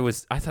 I thought it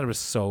was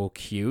so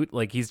cute.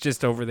 Like, he's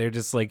just over there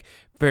just like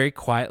very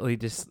quietly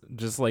just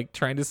like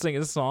trying to sing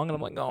his song, and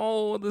I'm like,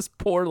 oh, this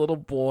poor little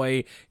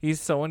boy, he's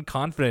so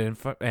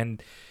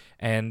unconfident.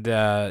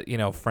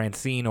 And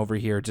Francine over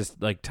here just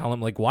like tell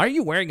him like, why are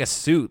you wearing a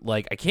suit?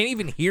 Like, I can't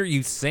even hear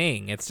you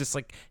sing. It's just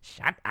like,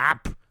 shut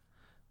up.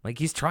 Like,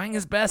 he's trying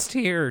his best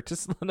here.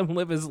 Just let him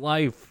live his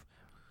life.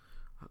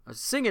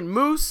 Singing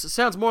moose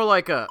sounds more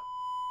like a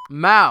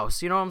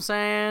mouse, you know what I'm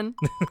saying?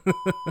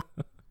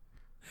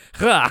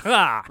 Ha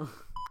ha.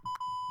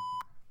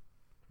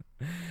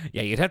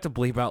 Yeah, you'd have to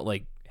bleep out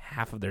like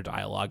half of their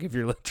dialogue if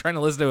you're trying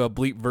to listen to a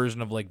bleep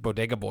version of like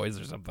Bodega Boys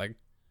or something.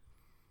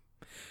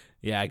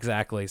 Yeah,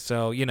 exactly.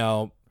 So,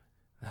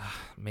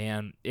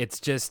 man, it's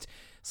just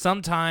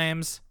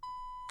sometimes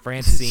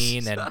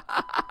Francine and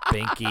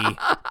Binky,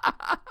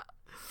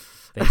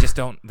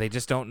 they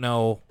just don't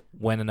know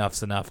when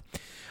enough's enough.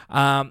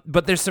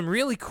 But there's some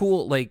really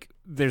cool, like,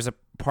 there's a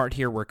part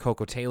here where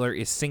Koko Taylor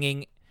is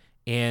singing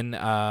in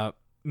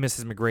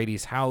Mrs.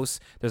 McGrady's house.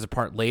 There's a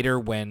part later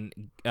when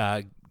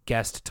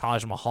guest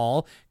Taj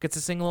Mahal gets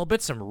to sing a little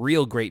bit. Some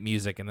real great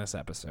music in this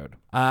episode.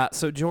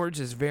 So George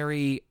is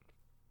very,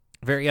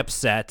 very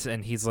upset,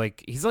 and he's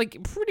like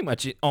pretty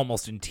much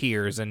almost in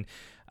tears, and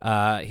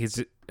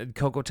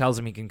Coco tells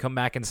him he can come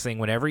back and sing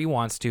whenever he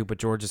wants to, but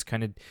George is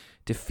kind of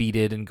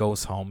defeated and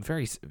goes home.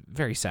 Very,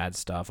 very sad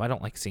stuff. I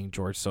don't like seeing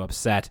George so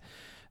upset.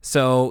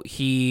 So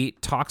he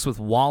talks with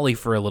Wally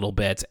for a little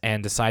bit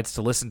and decides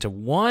to listen to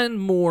one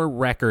more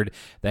record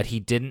that he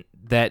didn't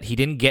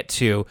get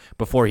to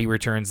before he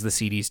returns the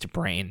CDs to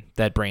Brain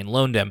that Brain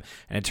loaned him.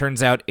 And it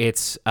turns out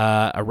it's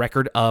a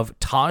record of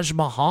Taj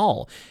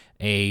Mahal,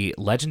 a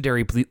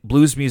legendary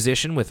blues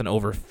musician with an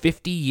over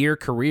 50-year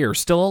career,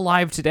 still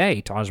alive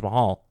today, Taj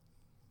Mahal.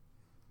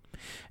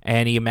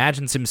 And he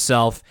imagines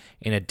himself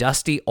in a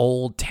dusty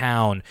old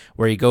town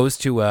where he goes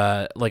to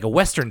a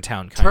western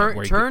town kind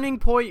of. Turning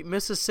Point,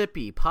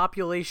 Mississippi,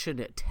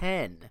 population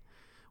 10,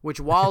 which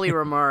Wally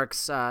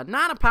remarks,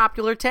 not a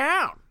popular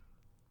town.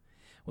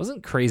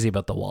 Wasn't crazy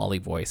about the Wally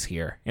voice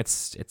here.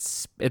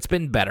 It's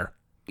been better.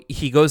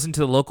 He goes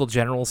into the local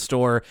general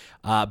store.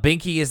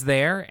 Binky is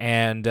there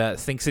and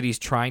thinks that he's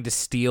trying to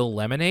steal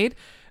lemonade.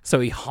 So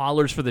he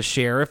hollers for the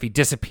sheriff. He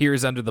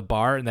disappears under the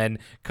bar and then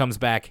comes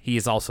back. He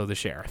is also the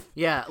sheriff.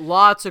 Yeah,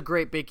 lots of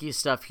great Binky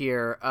stuff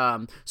here.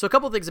 So a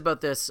couple things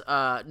about this.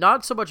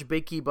 Not so much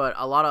Binky, but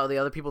a lot of the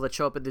other people that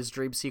show up in this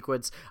dream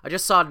sequence. I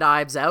just saw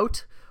Knives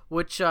Out,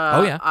 which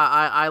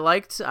I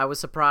liked. I was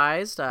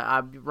surprised.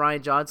 I'm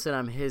Ryan Johnson.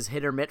 I'm his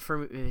hit or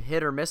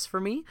miss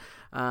for me.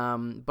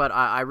 But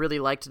I really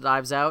liked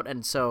Knives Out,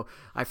 and so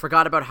I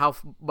forgot about how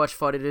much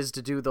fun it is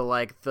to do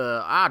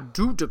I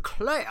do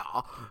declare,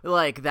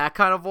 like that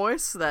kind of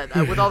voice. That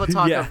with all the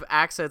talk of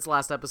accents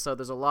last episode,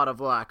 there's a lot of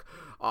like,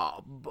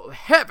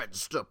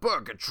 heavens to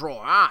purgatory,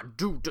 I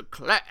do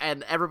declare,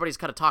 and everybody's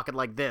kind of talking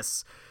like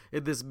this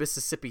in this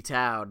Mississippi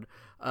town.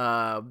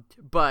 And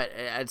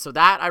so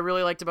that I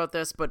really liked about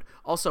this, but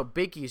also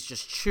Binky's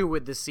just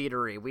chewing the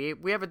scenery.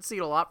 We haven't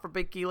seen a lot from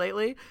Binky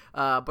lately,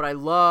 but I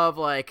love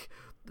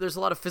there's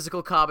a lot of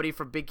physical comedy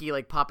from Binky,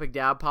 like popping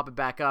down, popping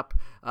back up.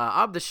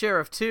 I'm the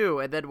sheriff too,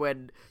 and then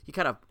when he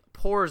kind of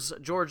pours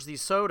George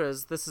these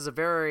sodas, this is a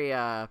very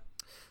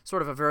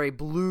sort of a very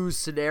blues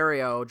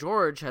scenario.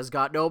 George has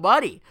got no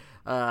money,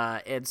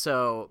 and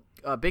so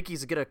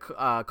Binky's gonna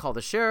call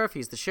the sheriff.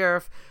 He's the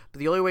sheriff, but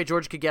the only way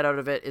George could get out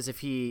of it is if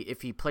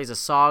he plays a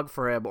song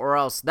for him, or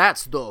else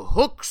that's the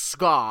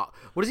hookska.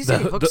 What does he say?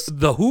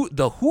 The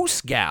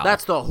hooskow.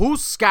 That's the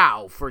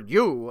hooskow for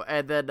you.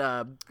 And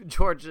then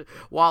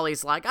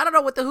Wally's like, I don't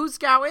know what the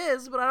hooskow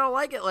is, but I don't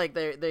like it. Like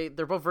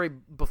they're both very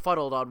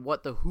befuddled on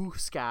what the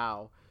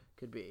hooskow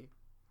could be.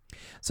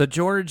 So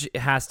George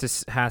has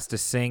to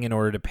sing in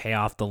order to pay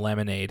off the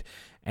lemonade,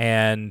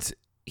 and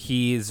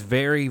he's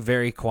very,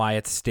 very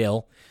quiet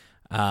still.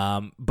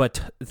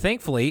 But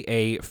thankfully,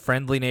 a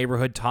friendly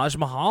neighborhood Taj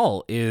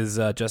Mahal is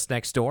just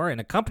next door and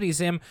accompanies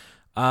him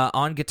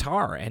on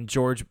guitar. And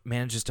George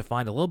manages to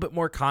find a little bit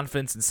more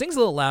confidence and sings a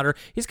little louder.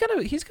 He's got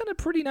a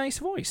pretty nice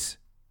voice,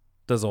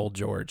 does old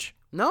George.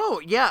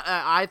 No, yeah,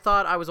 I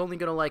thought I was only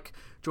gonna like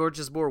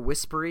George's more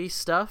whispery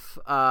stuff.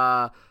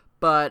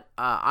 But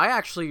I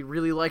actually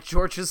really like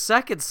George's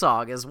second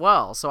song as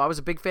well. So I was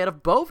a big fan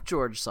of both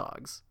George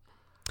songs.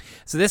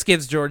 So this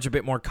gives George a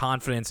bit more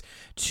confidence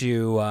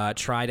to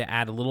try to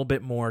add a little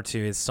bit more to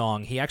his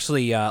song. He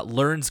actually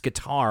learns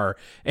guitar,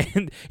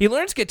 and he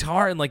learns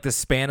guitar in like the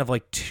span of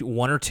like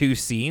one or two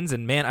scenes.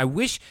 And man, I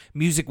wish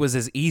music was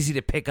as easy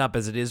to pick up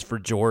as it is for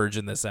George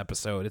in this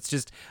episode. It's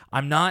just,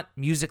 I'm not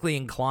musically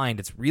inclined.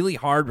 It's really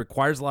hard,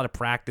 requires a lot of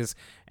practice,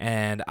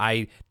 and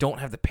I don't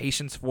have the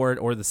patience for it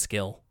or the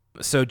skill.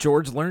 So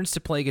George learns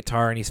to play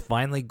guitar, and he's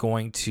finally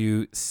going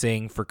to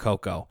sing for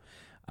Coco.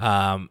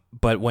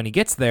 But when he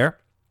gets there,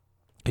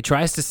 he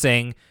tries to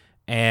sing,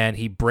 and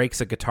he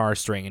breaks a guitar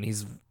string, and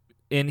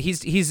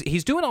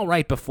he's doing all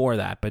right before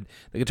that, but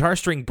the guitar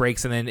string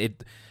breaks, and then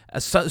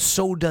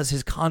so does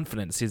his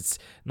confidence. It's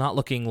not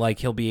looking like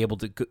he'll be able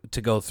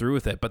to go through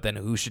with it. But then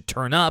who should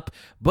turn up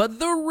but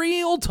the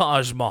real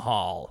Taj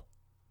Mahal?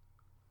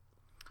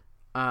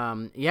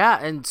 Yeah,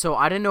 and so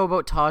I didn't know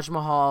about Taj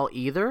Mahal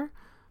either.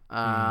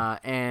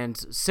 And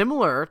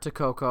similar to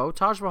Coco,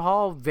 Taj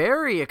Mahal,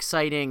 very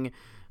exciting,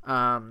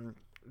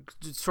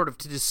 sort of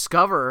to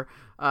discover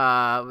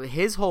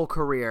his whole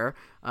career,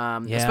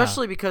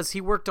 especially because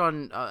he worked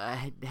on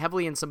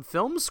heavily in some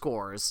film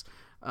scores.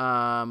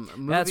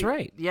 That's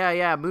right.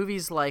 Yeah,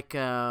 movies like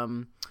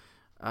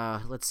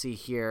let's see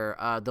here,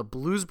 the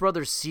Blues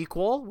Brothers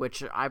sequel,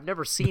 which I've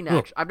never seen.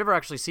 I've never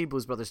actually seen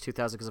Blues Brothers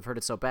 2000 because I've heard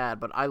it so bad,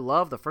 but I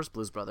love the first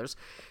Blues Brothers.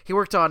 He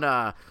worked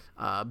on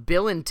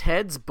Bill and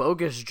Ted's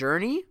Bogus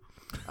Journey.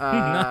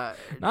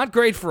 Not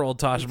great for old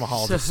Taj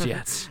Mahal just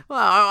yet. Well,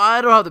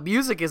 I don't know how the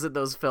music is in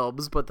those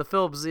films, but the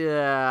films,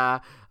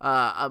 a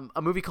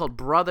movie called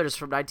Brothers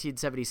from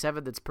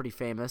 1977 that's pretty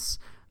famous.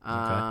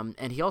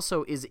 And he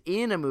also is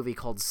in a movie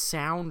called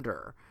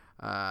Sounder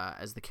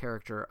as the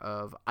character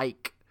of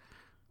Ike.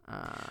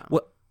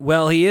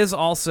 Well, he is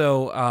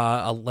also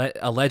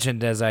a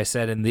legend, as I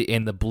said,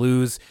 in the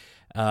blues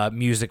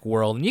music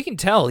world, and you can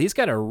tell he's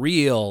got a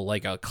real,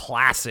 like a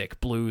classic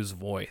blues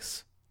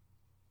voice.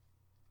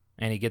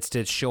 And he gets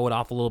to show it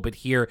off a little bit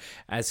here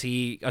as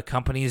he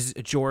accompanies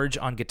George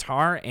on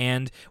guitar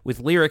and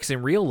with lyrics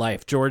in real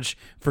life. George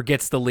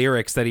forgets the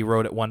lyrics that he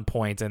wrote at one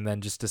point and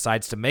then just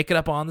decides to make it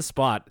up on the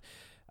spot,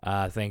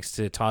 thanks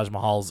to Taj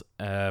Mahal's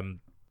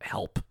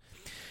help.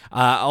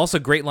 Also,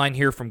 great line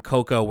here from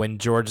Coco when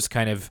George is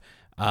kind of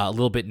a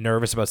little bit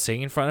nervous about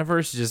singing in front of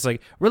her. She's just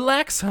like,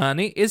 "Relax,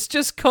 honey. It's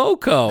just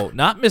Coco,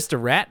 not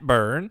Mr.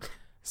 Ratburn."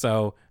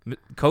 So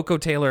Coco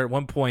Taylor at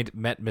one point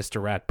met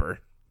Mr. Ratburn.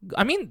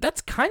 I mean,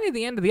 that's kind of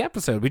the end of the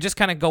episode. We just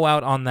kind of go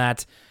out on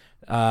that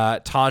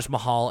Taj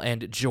Mahal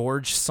and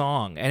George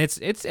song, and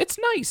it's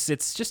nice.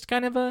 It's just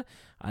kind of a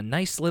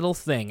nice little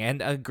thing,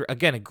 and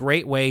again, a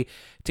great way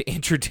to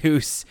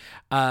introduce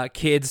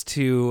kids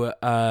to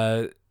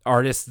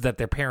artists that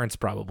their parents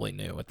probably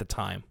knew at the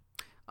time.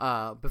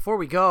 Before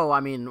we go, I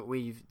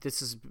mean,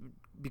 this has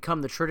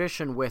become the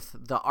tradition with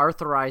the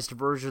Arthurized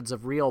versions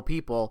of real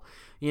people,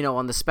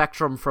 on the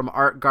spectrum from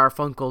Art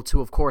Garfunkel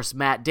to, of course,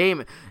 Matt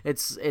Damon.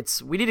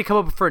 We need to come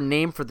up with a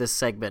name for this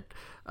segment,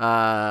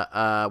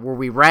 where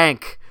we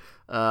rank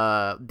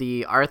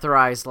the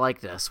Arthurized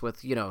likeness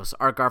with,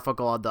 Art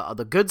Garfunkel on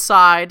the good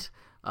side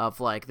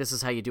of, like, this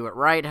is how you do it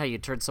right, how you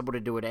turn someone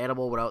into an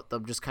animal without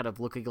them just kind of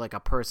looking like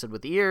a person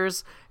with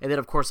ears. And then,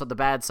 of course, on the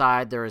bad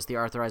side, there is the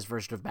Arthurized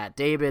version of Matt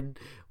Damon,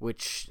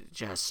 which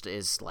just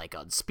is, like,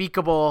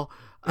 unspeakable.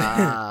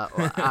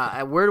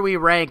 Where do we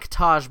rank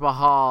Taj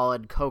Mahal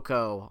and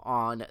Coco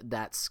on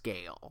that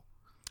scale?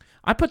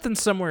 I put them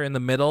somewhere in the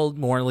middle,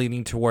 more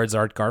leaning towards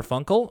Art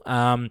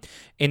Garfunkel.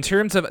 In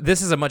terms of,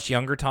 this is a much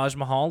younger Taj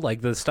Mahal.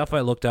 Like, the stuff I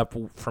looked up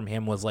from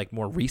him was, like,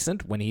 more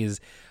recent when he's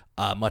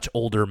a much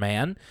older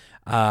man.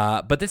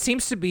 But it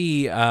seems to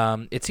be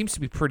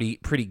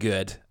pretty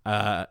good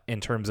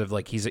in terms of,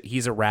 like,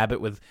 he's a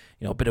rabbit with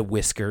a bit of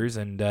whiskers,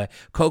 and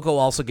Coco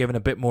also given a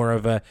bit more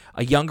of a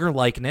younger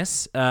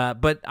likeness.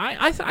 But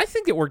I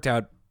think it worked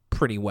out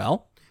pretty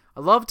well. I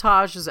love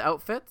Taj's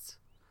outfits.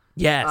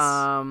 Yes.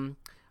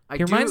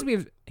 He reminds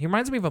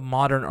me of a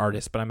modern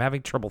artist, but I'm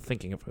having trouble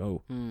thinking of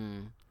who.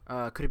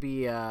 Could it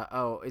be?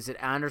 Is it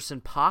Anderson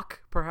 .Paak,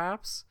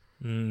 perhaps?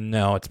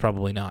 No, it's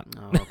probably not.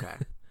 Oh, okay.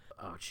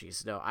 Oh,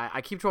 jeez, no. I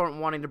keep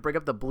wanting to bring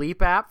up the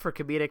Bleep app for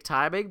comedic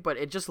timing, but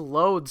it just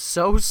loads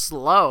so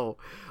slow.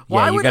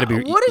 Why you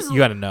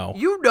gotta know.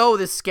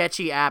 This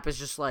sketchy app is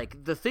just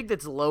like, the thing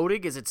that's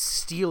loading is it's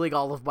stealing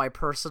all of my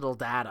personal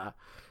data.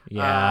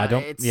 Yeah,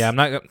 I'm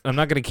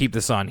not gonna keep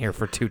this on here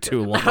for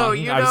too long.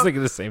 I was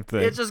thinking the same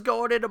thing. It's just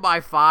going into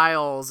my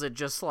files and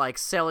just, like,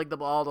 selling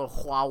them all to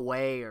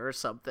Huawei or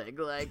something.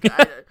 Like,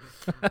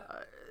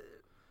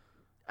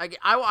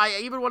 I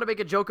even want to make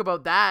a joke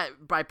about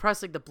that by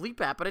pressing the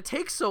Bleep app, but it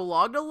takes so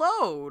long to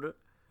load.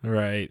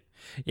 Right.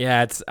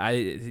 Yeah,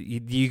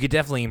 you could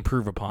definitely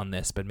improve upon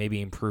this, but maybe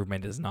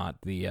improvement is not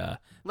the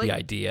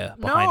idea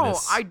behind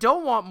this. No, I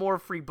don't want more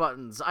free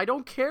buttons. I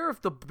don't care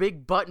if the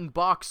Big Button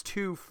Box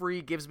 2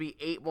 free gives me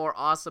 8 more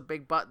awesome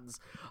big buttons.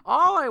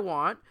 All I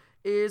want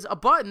is a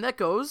button that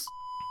goes...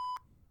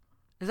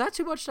 Is that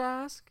too much to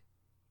ask?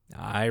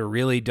 I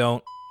really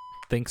don't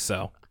think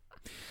so.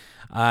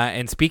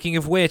 And speaking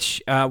of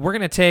which, we're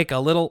going to take a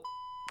little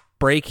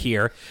break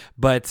here,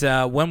 but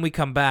when we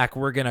come back,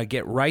 we're going to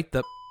get right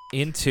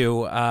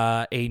into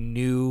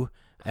the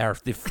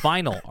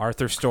final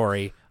Arthur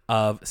story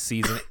of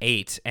season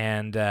 8,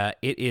 and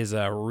it is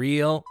a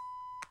real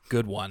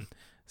good one.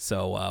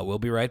 So we'll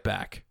be right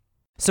back.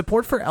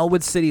 Support for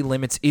Elwood City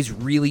Limits is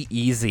really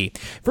easy.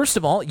 First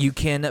of all, you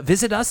can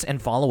visit us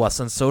and follow us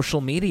on social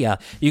media.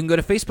 You can go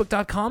to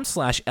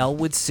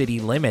facebook.com/Elwood City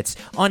Limits.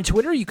 On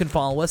Twitter, you can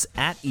follow us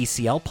at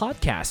ECL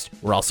Podcast.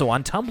 We're also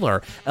on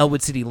Tumblr,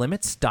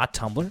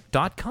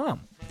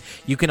 elwoodcitylimits.tumblr.com.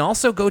 You can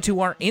also go to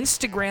our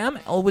Instagram,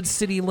 Elwood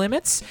City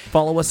Limits.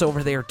 Follow us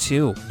over there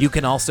too. You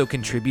can also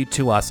contribute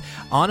to us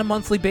on a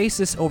monthly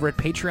basis over at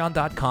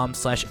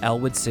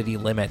patreon.com/Elwood City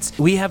Limits.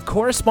 We have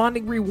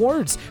corresponding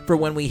rewards for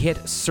when we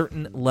hit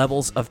certain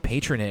levels of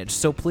patronage.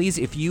 So please,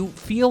 if you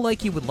feel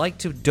like you would like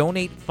to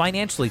donate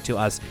financially to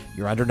us,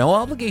 you're under no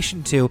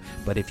obligation to,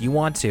 but if you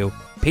want to,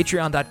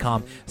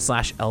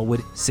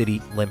 patreon.com/Elwood City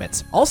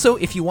Limits. Also,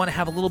 if you want to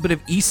have a little bit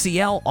of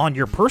ECL on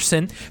your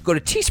person, go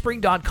to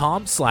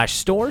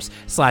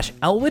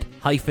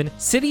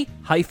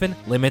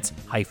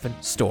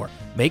teespring.com/stores/Elwood-City-Limits-store.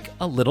 Make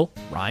a little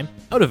rhyme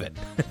out of it.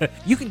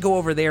 You can go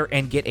over there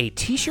and get a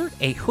t-shirt,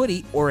 a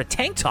hoodie, or a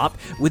tank top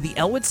with the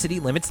Elwood City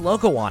Limits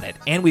logo on it.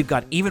 And we've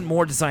got even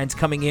more designs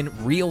coming in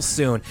real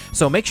soon,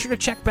 so make sure to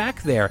check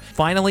back there.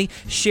 Finally,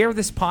 share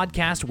this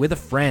podcast with a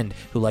friend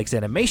who likes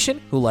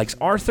animation, who likes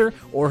Arthur,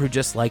 or who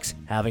just likes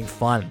having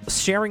fun.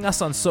 Sharing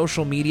us on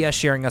social media,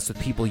 sharing us with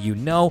people you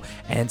know,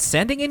 and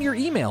sending in your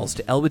emails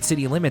to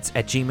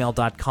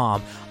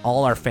elwoodcitylimits@gmail.com.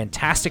 All are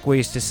fantastic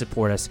ways to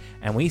support us,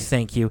 and we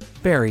thank you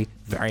very,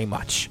 very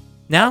much.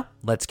 Now,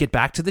 let's get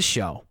back to the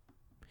show.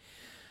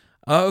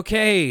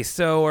 Okay,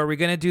 so are we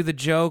going to do the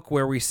joke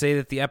where we say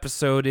that the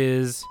episode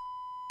is...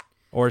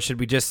 Or should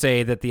we just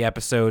say that the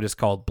episode is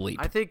called Bleep?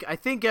 I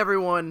think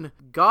everyone,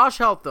 gosh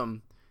help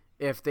them,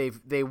 if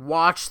they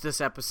watch this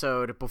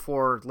episode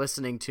before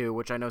listening to,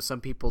 which I know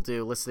some people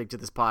do, listening to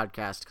this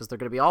podcast, because they're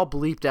going to be all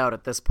bleeped out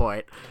at this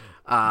point.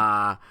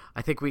 I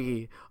think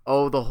we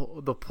owe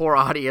the poor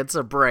audience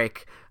a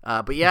break.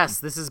 But yes,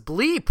 this is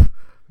Bleep.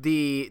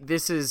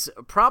 This is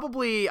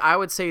probably, I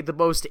would say, the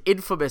most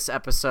infamous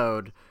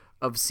episode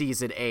of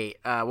season 8.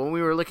 When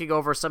we were looking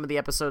over some of the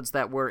episodes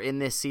that were in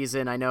this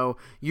season, I know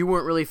you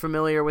weren't really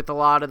familiar with a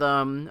lot of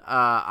them.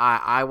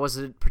 I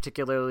wasn't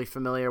particularly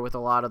familiar with a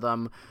lot of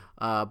them.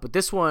 But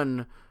this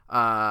one,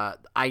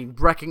 I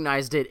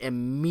recognized it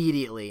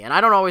immediately. And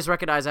I don't always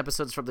recognize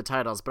episodes from the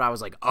titles, but I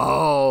was like,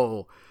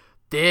 oh,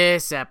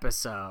 this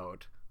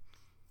episode.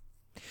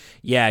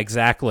 Yeah,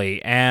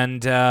 exactly.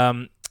 And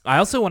I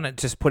also want to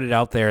just put it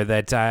out there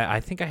that I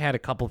think I had a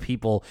couple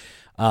people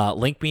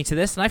link me to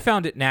this, and I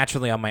found it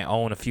naturally on my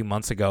own a few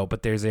months ago.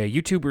 But there's a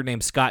YouTuber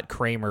named Scott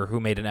Kramer who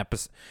made an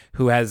episode,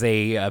 who has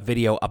a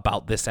video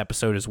about this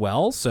episode as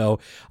well. So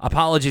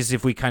apologies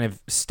if we kind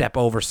of step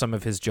over some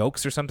of his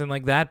jokes or something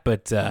like that.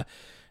 But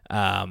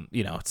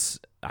it's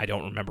I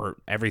don't remember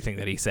everything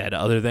that he said,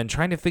 other than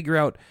trying to figure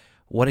out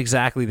what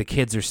exactly the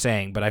kids are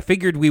saying. But I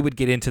figured we would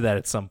get into that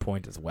at some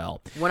point as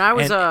well. When I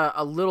was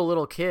a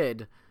little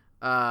kid.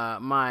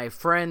 My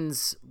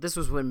friends, this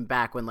was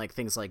back when like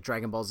things like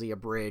Dragon Ball Z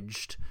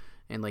Abridged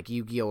and like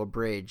Yu-Gi-Oh!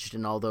 Abridged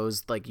and all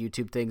those like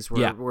YouTube things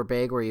were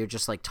big, where you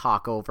just like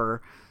talk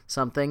over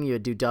something, you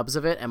would do dubs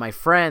of it. And my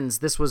friends,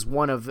 this was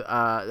one of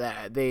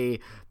they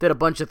did a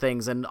bunch of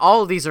things, and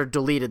all of these are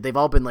deleted. They've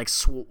all been like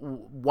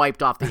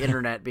wiped off the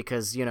internet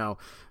because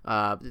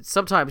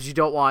sometimes you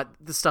don't want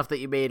the stuff that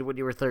you made when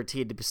you were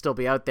 13 to still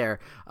be out there.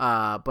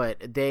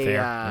 But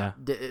they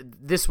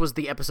this was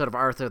the episode of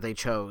Arthur they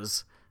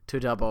chose to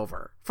dub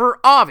over for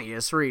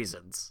obvious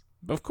reasons.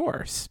 Of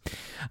course.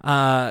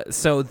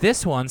 So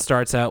this one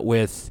starts out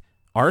with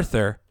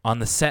Arthur on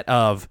the set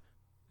of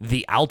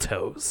The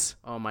Altos.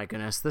 Oh my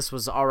goodness. This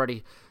was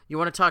already... You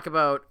want to talk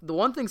about... The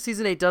one thing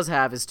Season 8 does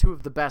have is 2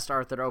 of the best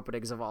Arthur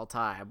openings of all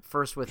time.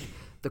 First with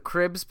the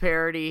Cribs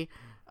parody,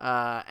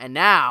 and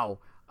now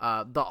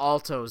The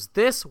Altos.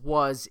 This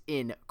was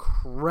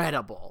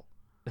incredible.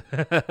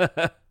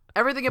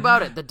 Everything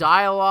about it. The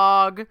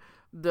dialogue...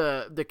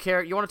 The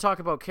character, you want to talk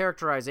about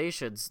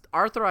characterizations.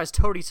 Authorized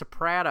Tony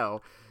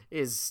Soprano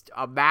is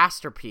a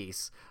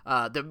masterpiece.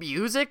 The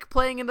music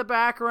playing in the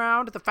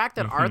background, the fact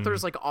that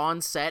Arthur's like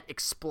on set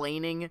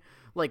explaining,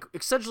 like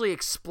essentially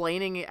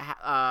explaining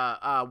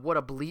what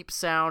a bleep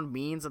sound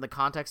means in the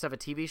context of a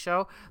TV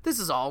show. This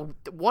is all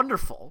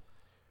wonderful.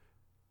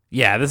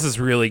 Yeah, this is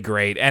really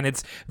great, and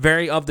it's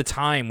very of the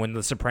time when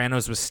The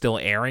Sopranos was still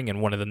airing and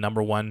one of the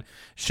 #1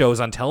 shows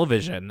on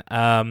television.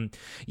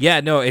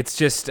 It's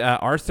just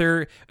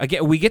Arthur.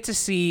 Again, we get to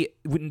see.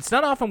 It's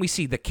not often we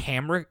see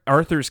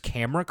Arthur's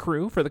camera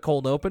crew for the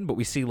cold open, but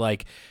we see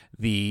like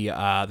the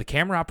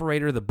camera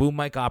operator, the boom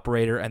mic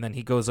operator, and then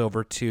he goes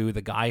over to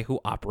the guy who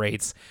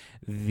operates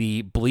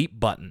the bleep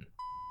button.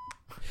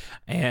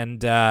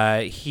 And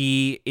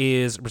he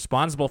is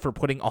responsible for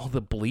putting all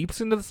the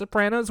bleeps into The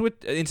Sopranos,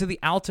 into the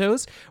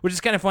Altos, which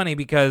is kind of funny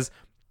because,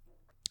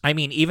 I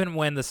mean, even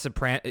when the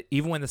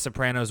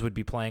Sopranos would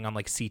be playing on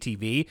like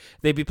CTV,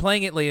 they'd be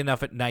playing it late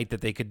enough at night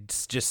that they could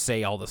just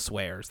say all the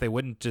swears. They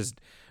wouldn't just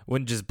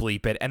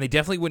bleep it, and they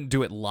definitely wouldn't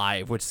do it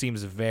live, which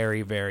seems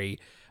very, very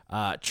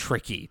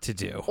tricky to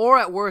do. Or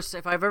at worst,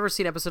 if I've ever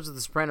seen episodes of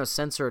The Sopranos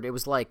censored, it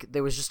was like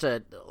they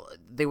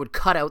would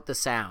cut out the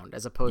sound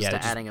as opposed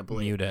to adding a bleep.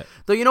 Mute it.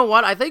 Though you know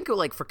what? I think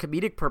like for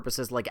comedic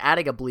purposes, like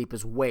adding a bleep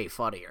is way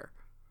funnier.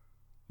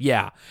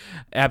 Yeah,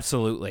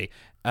 absolutely.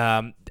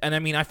 And I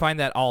mean, I find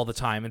that all the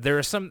time. And there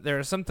are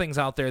some things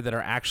out there that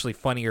are actually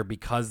funnier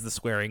because the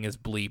swearing is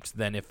bleeped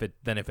than if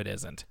it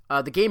isn't.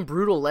 The game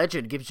Brutal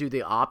Legend gives you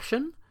the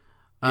option.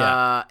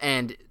 Yeah.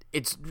 And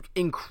it's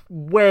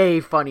way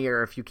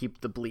funnier if you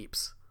keep the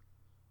bleeps.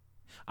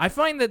 I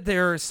find that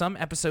there are some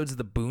episodes of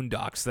the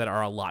Boondocks that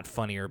are a lot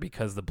funnier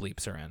because the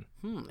bleeps are in.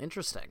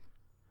 Interesting.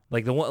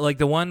 Like the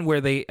one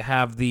where they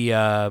have the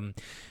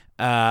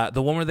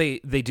one where they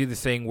do the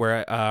thing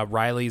where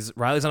Riley's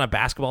on a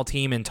basketball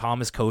team and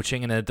Tom is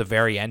coaching, and at the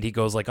very end he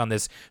goes like on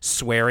this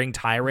swearing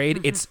tirade.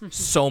 It's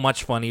so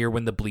much funnier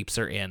when the bleeps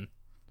are in.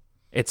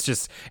 It's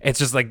just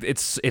like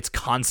it's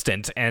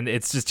constant, and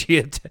it's just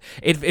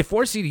it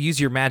forces you to use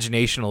your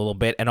imagination a little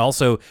bit, and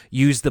also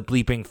use the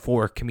bleeping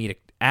for comedic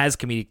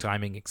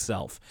timing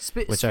itself.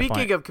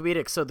 Speaking of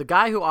comedic, so the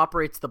guy who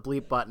operates the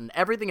bleep button,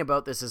 everything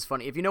about this is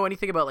funny. If you know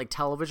anything about like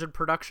television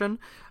production,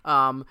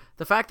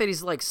 the fact that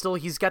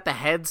he's got the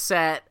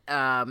headset,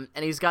 and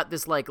he's got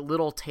this like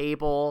little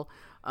table.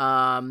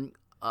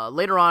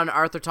 Later on,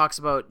 Arthur talks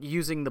about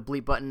using the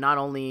bleep button not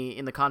only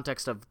in the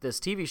context of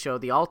this TV show,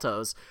 The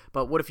Altos,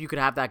 but what if you could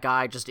have that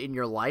guy just in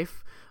your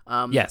life?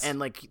 Yes. And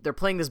like they're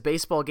playing this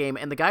baseball game,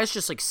 and the guy's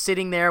just like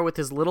sitting there with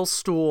his little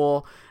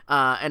stool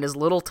and his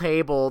little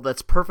table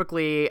that's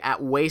perfectly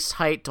at waist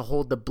height to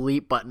hold the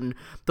bleep button.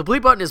 The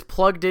bleep button is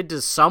plugged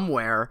into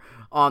somewhere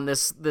on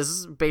this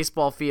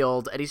baseball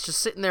field, and he's just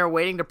sitting there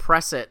waiting to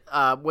press it,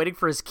 waiting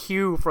for his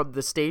cue from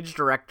the stage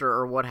director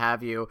or what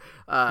have you.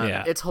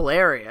 It's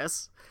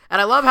hilarious. And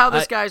I love how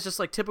this guy's just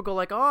like typical,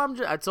 like,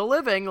 it's a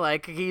living.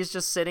 Like he's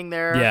just sitting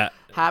there,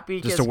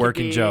 happy, just a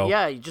working Joe.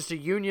 Yeah, just a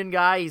union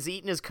guy. He's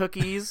eating his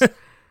cookies.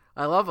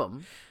 I love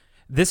him.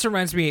 This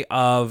reminds me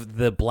of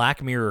the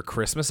Black Mirror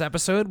Christmas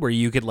episode where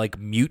you could like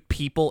mute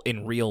people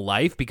in real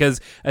life,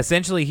 because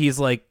essentially he's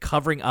like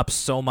covering up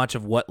so much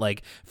of what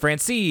like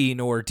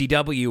Francine or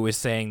DW is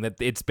saying that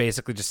it's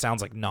basically just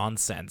sounds like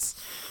nonsense.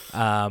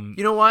 You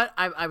know what?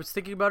 I was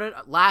thinking about it.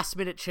 Last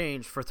minute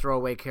change for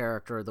throwaway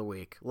character of the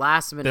week.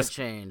 Last minute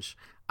change.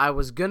 I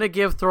was going to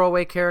give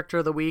throwaway character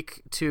of the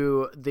week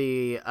to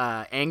the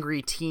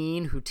angry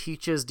teen who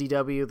teaches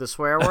DW the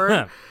swear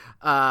word.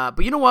 But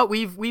you know what?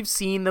 We've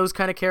seen those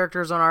kind of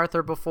characters on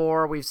Arthur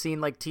before. We've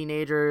seen like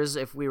teenagers.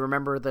 If we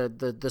remember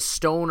the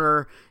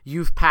stoner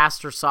youth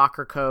pastor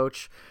soccer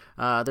coach,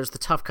 there's the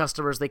tough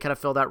customers. They kind of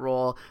fill that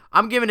role.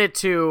 I'm giving it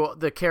to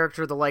the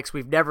character the likes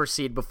we've never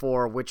seen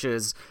before, which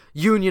is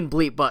Union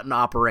Bleep Button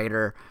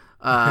Operator.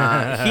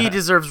 He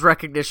deserves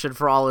recognition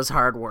for all his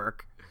hard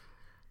work.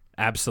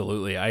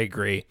 Absolutely, I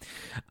agree.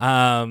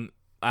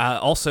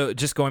 Also,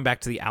 just going back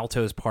to the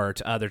altos part,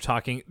 they're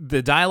talking.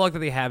 The dialogue that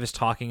they have is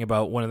talking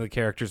about one of the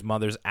characters'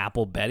 mother's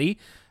Apple Betty.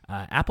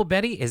 Apple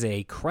Betty is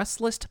a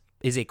crustless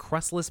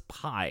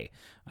pie.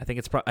 I think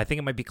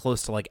it might be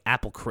close to like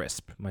Apple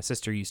Crisp. My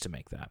sister used to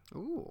make that.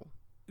 Ooh.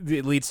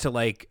 It leads to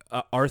like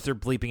Arthur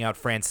bleeping out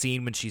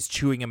Francine when she's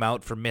chewing him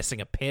out for missing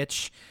a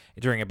pitch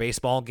during a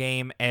baseball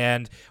game.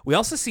 And we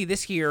also see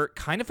this here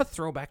kind of a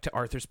throwback to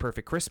Arthur's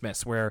Perfect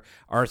Christmas, where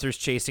Arthur's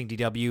chasing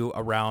DW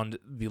around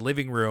the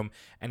living room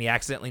and he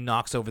accidentally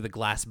knocks over the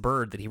glass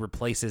bird that he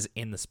replaces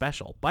in the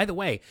special. By the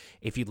way,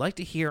 if you'd like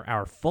to hear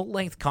our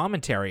full-length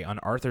commentary on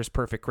Arthur's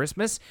Perfect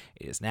Christmas,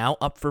 it is now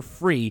up for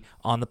free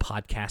on the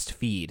podcast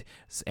feed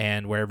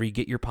and wherever you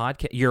get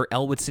your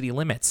Elwood City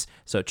Limits.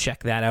 So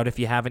check that out if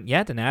you haven't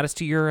yet, and add us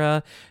to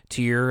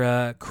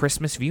your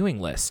Christmas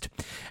viewing list.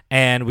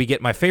 And we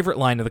get my favorite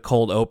line of the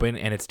cold open,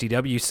 and it's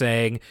DW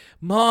saying,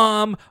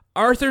 "Mom,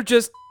 Arthur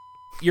just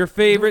your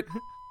favorite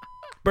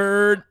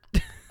bird."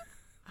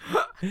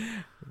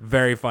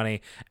 Very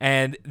funny.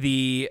 And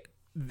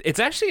it's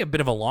actually a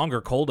bit of a longer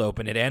cold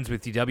open. It ends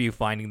with DW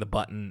finding the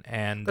button,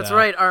 and that's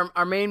right.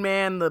 Our main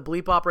man, the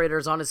bleep operator,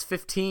 is on his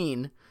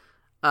 15,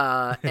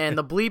 and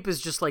the bleep is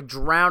just like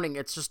drowning.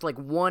 It's just like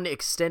one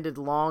extended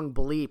long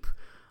bleep.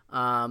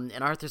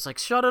 And Arthur's like,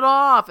 "Shut it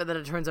off!" And then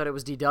it turns out it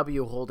was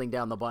DW holding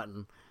down the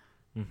button.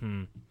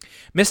 Mm-hmm.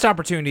 Missed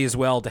opportunity as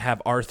well to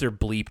have Arthur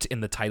bleeped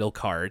in the title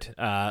card.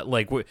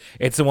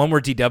 It's the one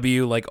where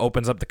DW like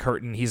opens up the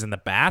curtain. He's in the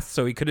bath,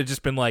 so he could have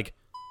just been like,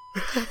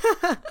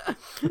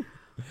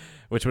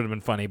 which would have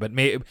been funny. But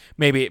maybe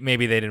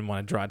they didn't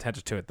want to draw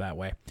attention to it that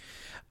way.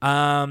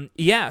 So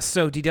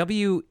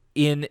DW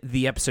in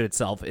the episode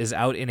itself is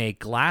out in a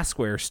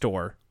glassware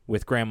store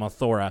with Grandma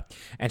Thora,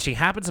 and she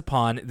happens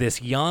upon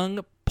this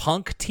young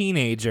punk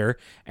teenager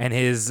and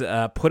his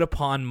put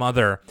upon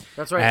mother.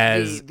 That's right.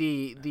 As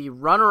the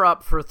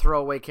runner-up for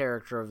throwaway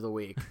character of the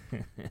week.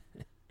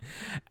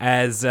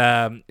 As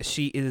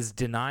she is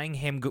denying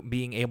him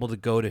being able to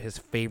go to his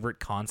favorite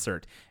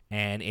concert,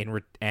 and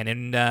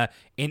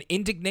in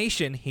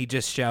indignation he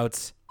just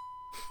shouts,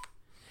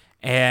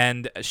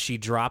 and she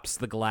drops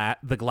the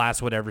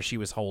glass whatever she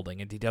was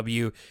holding, and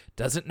DW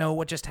doesn't know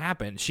what just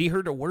happened. She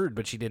heard a word,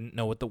 but she didn't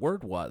know what the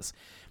word was.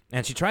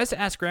 And she tries to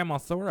ask Grandma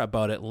Thora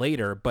about it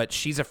later, but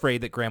she's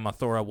afraid that Grandma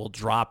Thora will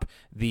drop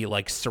the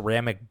like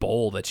ceramic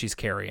bowl that she's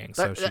carrying.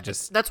 So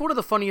that's one of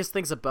the funniest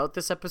things about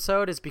this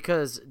episode, is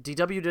because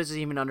DW doesn't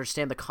even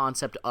understand the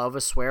concept of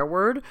a swear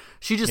word.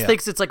 She just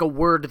thinks it's like a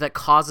word that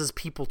causes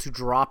people to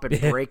drop and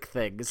break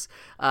things.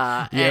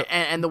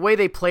 And the way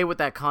they play with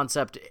that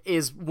concept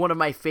is one of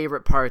my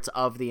favorite parts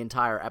of the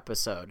entire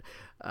episode.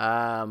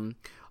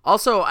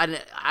 Also,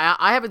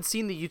 I haven't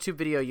seen the YouTube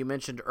video you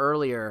mentioned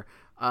earlier.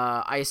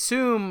 I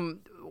assume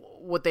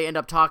what they end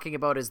up talking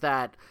about is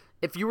that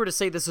if you were to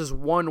say this is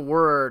one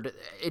word,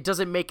 it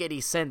doesn't make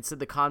any sense in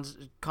the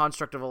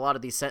construct of a lot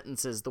of these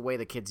sentences the way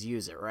the kids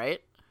use it,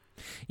 right?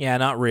 Yeah,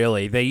 not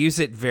really. They use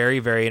it very,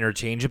 very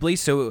interchangeably.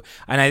 So,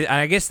 and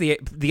I guess the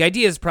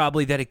idea is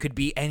probably that it could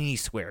be any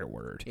swear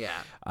word.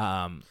 Yeah.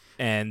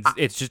 And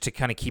it's just to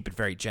kind of keep it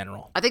very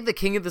general. I think the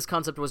king of this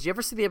concept was, you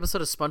ever see the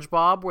episode of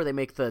SpongeBob where they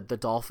make the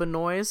dolphin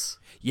noise?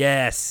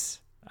 Yes.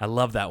 I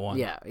love that one.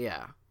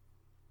 Yeah.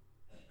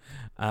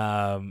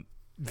 I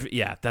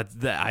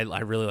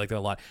really like that a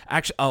lot.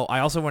 Actually, I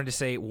also wanted to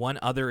say one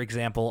other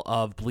example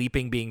of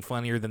bleeping being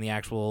funnier than the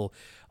actual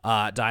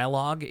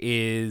dialogue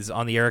is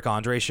on the Eric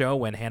Andre show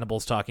when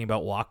Hannibal's talking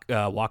about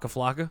Waka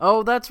Flocka.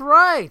 Oh, that's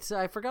right.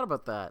 I forgot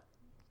about that.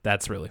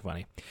 That's really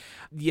funny.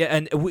 Yeah,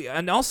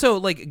 and also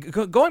like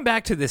going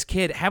back to this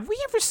kid, have we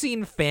ever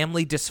seen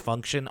family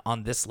dysfunction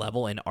on this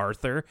level in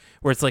Arthur,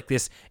 where it's like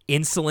this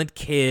insolent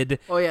kid?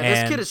 Oh yeah,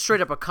 this kid is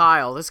straight up a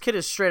Kyle. This kid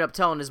is straight up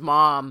telling his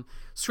mom,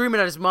 screaming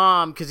at his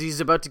mom because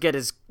he's about to get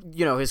his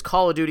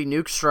Call of Duty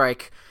nuke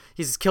strike.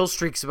 His kill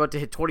streak's about to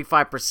hit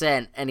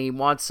 25%, and he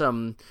wants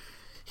some.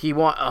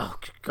 Oh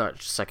god,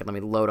 just a second. Let me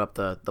load up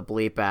the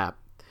Bleep app.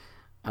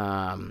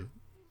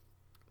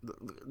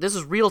 This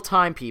is real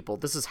time, people.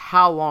 This is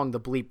how long the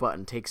Bleep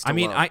button takes to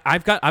load.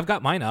 I've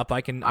got mine up.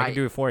 I can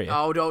do it for you.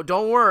 Oh,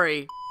 don't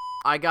worry,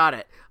 I got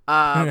it.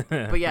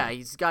 But yeah,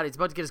 he's about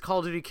to get his Call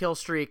of Duty kill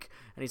streak,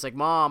 and he's like,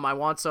 "Mom, I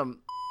want some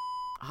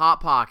Hot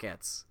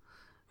Pockets."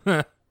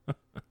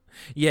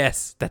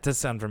 Yes, that does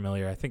sound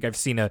familiar. I think I've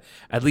seen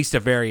at least a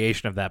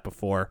variation of that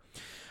before.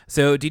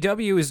 So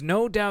DW is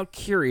no doubt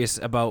curious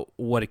about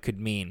what it could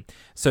mean.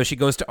 So she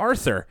goes to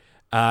Arthur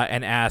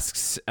and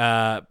asks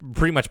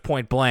pretty much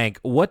point blank,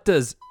 what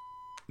does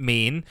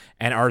mean?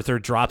 And Arthur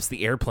drops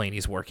the airplane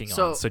he's working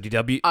on. So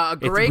DW,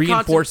 it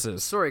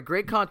reinforces.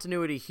 Great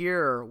continuity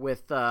here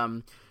with...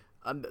 the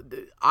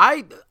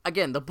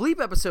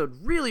Bleep episode,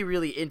 really,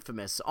 really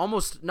infamous.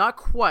 Almost not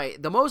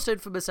quite. The most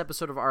infamous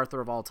episode of Arthur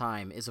of all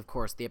time is, of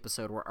course, the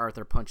episode where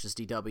Arthur punches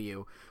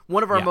DW.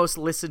 One of our most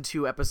listened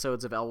to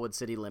episodes of Elwood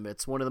City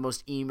Limits. One of the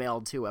most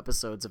emailed to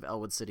episodes of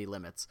Elwood City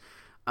Limits.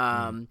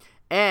 And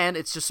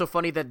it's just so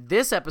funny that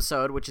this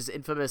episode, which is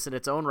infamous in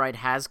its own right,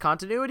 has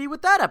continuity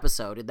with that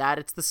episode, in that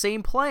it's the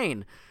same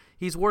plane.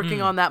 He's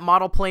working on that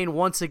model plane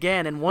once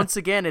again, and once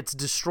again it's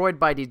destroyed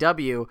by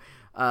DW.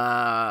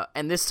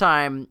 And this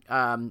time,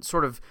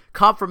 sort of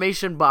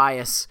confirmation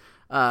bias,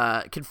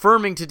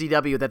 confirming to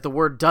DW that the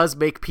word does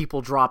make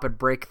people drop and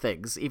break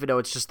things, even though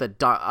it's just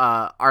that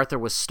Arthur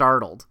was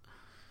startled.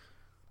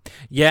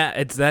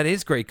 Yeah, that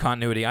is great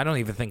continuity. I don't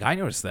even think I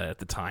noticed that at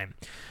the time.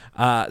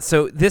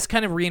 So this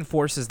kind of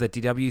reinforces that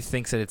DW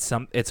thinks that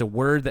it's a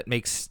word that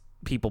makes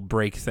people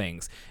break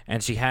things,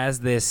 and she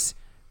has this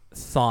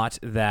thought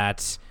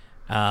that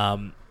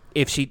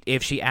if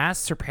she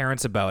asks her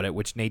parents about it,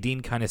 which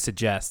Nadine kind of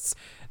suggests,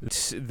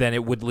 then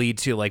it would lead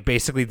to like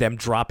basically them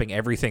dropping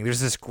everything.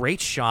 There's this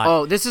great shot.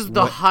 Oh, this is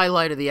the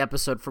highlight of the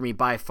episode for me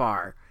by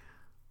far.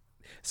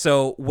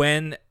 So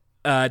when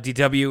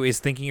DW is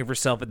thinking of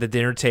herself at the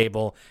dinner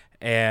table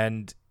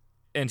and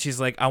she's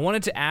like, I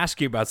wanted to ask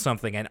you about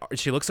something, and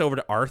she looks over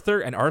to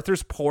Arthur, and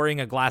Arthur's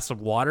pouring a glass of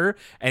water,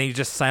 and he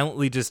just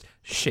silently just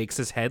shakes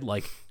his head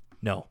like,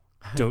 no,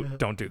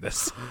 don't do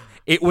this.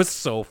 It was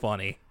so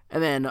funny.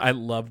 And then I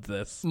loved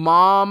this.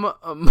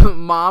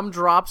 Mom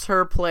drops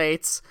her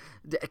plates.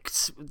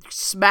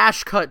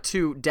 Smash cut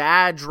to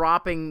Dad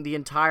dropping the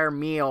entire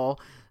meal.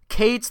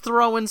 Kate's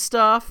throwing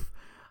stuff.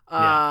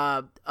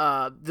 A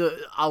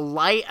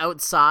light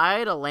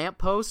outside, a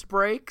lamppost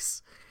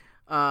breaks.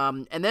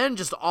 And then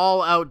just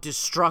all out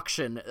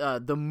destruction.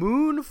 The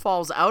moon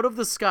falls out of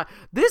the sky.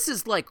 This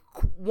is like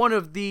one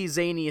of the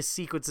zaniest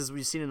sequences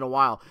we've seen in a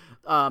while.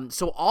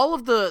 So all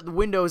of the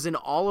windows in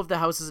all of the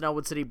houses in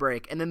Elwood City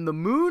break, and then the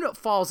moon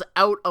falls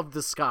out of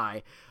the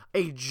sky.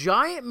 A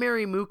giant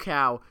Mary Moo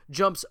cow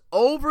jumps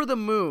over the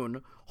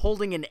moon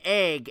holding an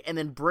egg, and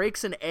then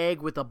breaks an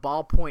egg with a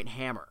ballpoint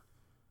hammer.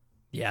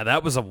 Yeah,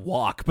 that was a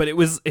walk, but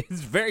it's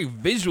very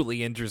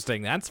visually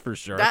interesting, that's for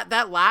sure.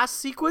 That last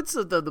sequence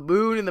of the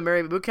moon and the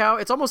Mary Moo cow,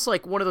 it's almost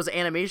like one of those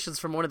animations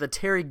from one of the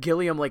Terry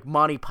Gilliam like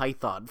Monty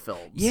Python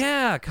films.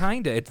 Yeah,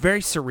 kind of. It's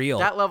very surreal.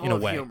 That level in a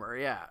of way. humor,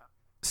 yeah.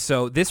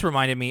 So this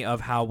reminded me of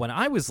how when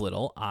I was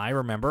little, I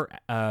remember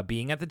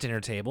being at the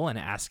dinner table and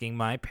asking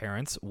my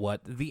parents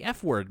what the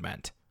F word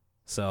meant.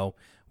 So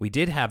we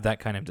did have that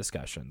kind of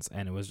discussions,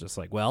 and it was just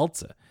like, well,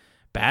 it's a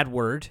bad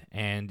word,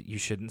 and you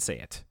shouldn't say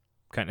it,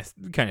 kind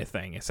of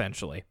thing,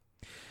 essentially.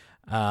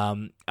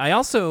 I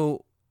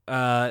also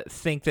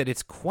think that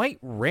it's quite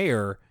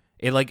rare.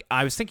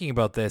 I was thinking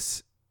about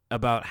this,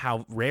 about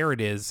how rare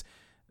it is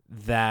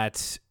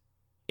that,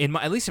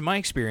 at least in my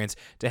experience,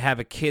 to have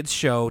a kids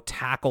show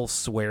tackle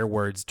swear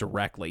words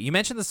directly. You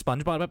mentioned the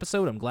SpongeBob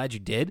episode. I'm glad you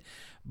did,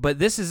 but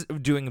this is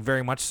doing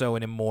very much so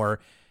in a more,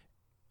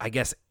 I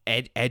guess,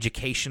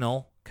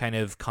 educational kind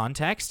of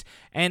context.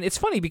 And it's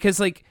funny because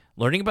like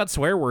learning about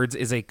swear words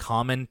is a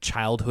common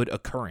childhood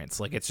occurrence.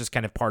 Like it's just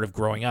kind of part of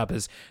growing up,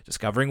 is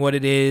discovering what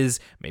it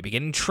is, maybe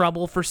getting in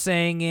trouble for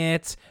saying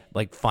it,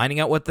 like finding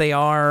out what they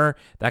are,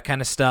 that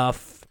kind of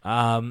stuff.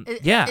 I'm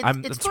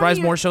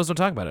surprised more shows don't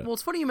talk about it. Well,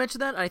 it's funny you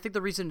mentioned that. I think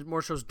the reason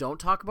more shows don't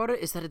talk about it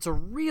is that it's a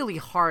really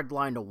hard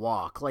line to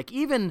walk. Like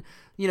even,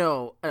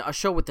 a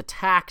show with the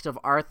tact of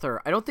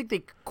Arthur, I don't think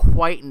they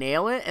quite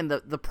nail it. And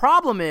the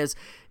problem is,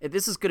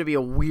 this is going to be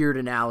a weird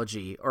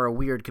analogy or a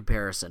weird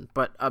comparison,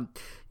 but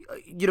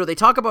they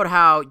talk about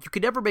how you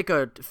could never make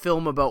a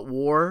film about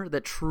war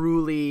that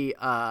truly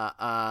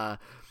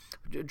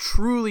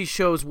truly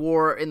shows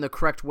war in the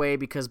correct way,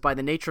 because by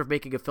the nature of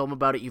making a film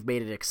about it, you've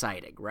made it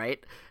exciting,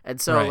 right? And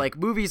so Right. like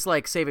movies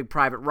like Saving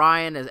Private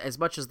Ryan, as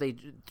much as they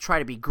try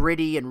to be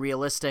gritty and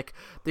realistic,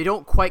 they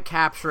don't quite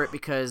capture it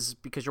because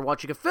you're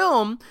watching a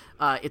film,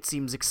 it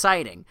seems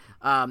exciting.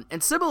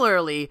 And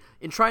similarly,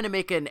 in trying to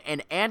make an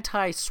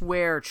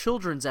anti-swear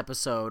children's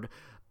episode,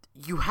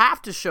 you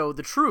have to show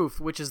the truth,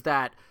 which is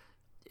that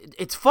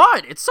it's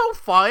fun. It's so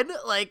fun.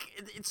 Like,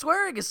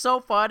 swearing is so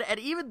fun. And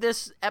even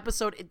this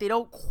episode, they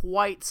don't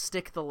quite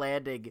stick the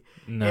landing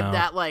in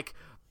that, like,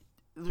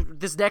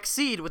 this next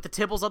scene with the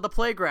Tibbles on the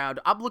playground.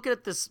 I'm looking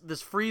at this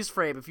freeze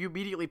frame, if you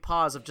immediately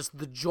pause, of just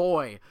the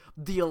joy,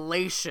 the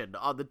elation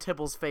on the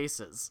Tibbles'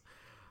 faces.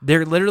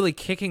 They're literally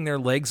kicking their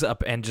legs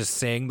up and just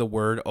saying the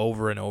word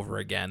over and over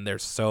again. They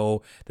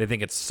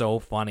think it's so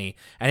funny.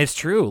 And it's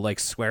true. Like,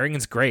 swearing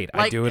is great.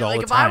 I do it all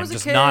the time,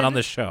 just not on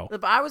the show.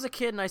 If I was a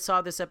kid and I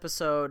saw this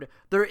episode,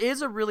 there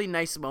is a really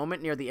nice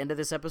moment near the end of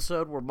this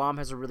episode where Mom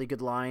has a really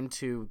good line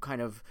to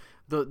kind of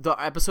the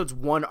episode's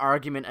one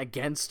argument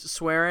against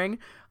swearing.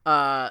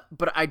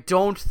 But I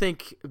don't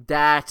think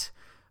that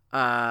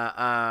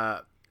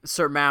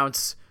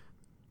surmounts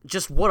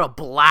just what a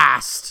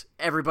blast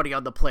everybody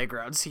on the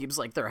playground seems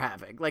like they're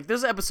having. Like,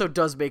 this episode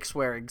does make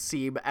swearing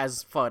seem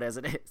as fun as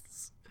it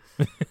is.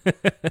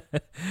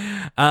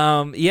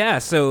 Yeah,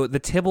 so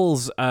the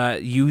Tibbles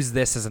use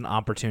this as an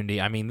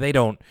opportunity. I mean, they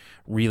don't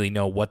really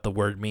know what the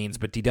word means,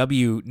 but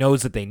DW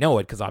knows that they know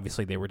it because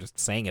obviously they were just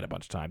saying it a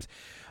bunch of times.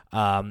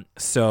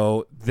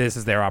 So this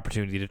is their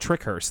opportunity to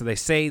trick her. So they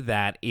say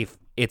that if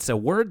it's a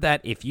word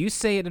that if you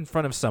say it in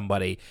front of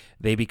somebody,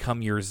 they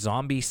become your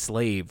zombie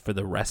slave for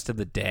the rest of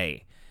the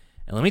day.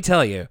 And let me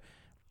tell you,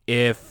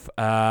 if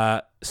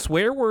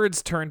swear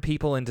words turn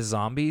people into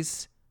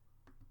zombies,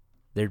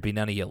 there'd be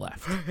none of you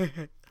left.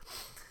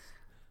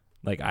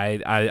 Like,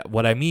 I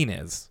what I mean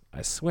is,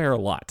 I swear a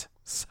lot.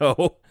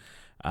 So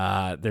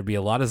there'd be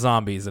a lot of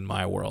zombies in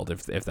my world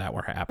if that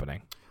were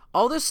happening.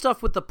 All this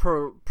stuff with the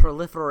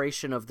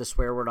proliferation of the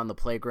swear word on the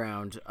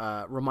playground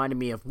reminded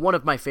me of one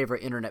of my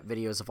favorite internet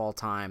videos of all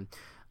time,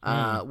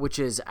 which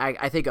is,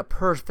 I think, a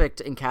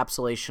perfect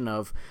encapsulation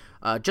of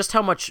just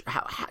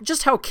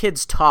how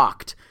kids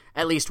talked,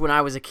 at least when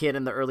I was a kid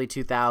in the early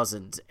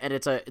 2000s. And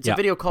it's a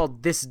video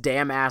called "This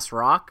Damn Ass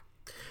Rock."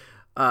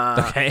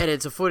 Okay. And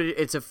it's a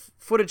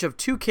footage of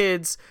two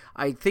kids,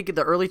 I think in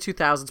the early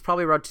 2000s,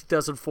 probably around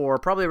 2004,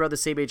 probably around the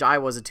same age I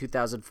was in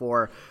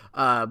 2004.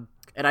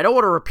 And I don't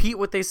want to repeat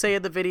what they say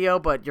in the video,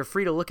 but you're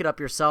free to look it up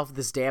yourself,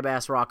 "This Damn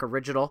Ass Rock"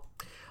 original.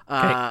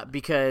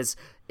 Because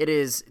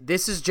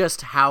this is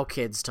just how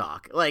kids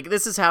talk. Like,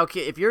 this is how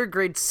if you're in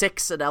grade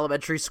 6 in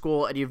elementary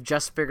school and you've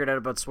just figured out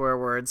about swear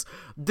words,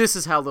 this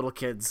is how little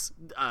kids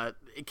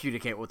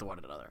communicate with one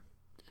another.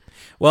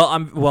 Well,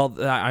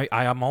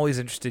 I'm always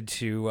interested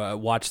to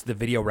watch the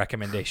video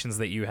recommendations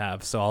that you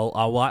have, so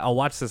I'll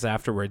watch this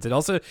afterwards. It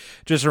also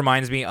just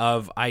reminds me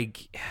of I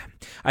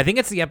think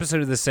it's the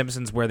episode of The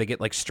Simpsons where they get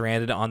like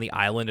stranded on the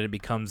island and it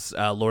becomes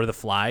Lord of the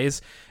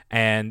Flies,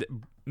 and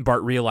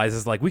Bart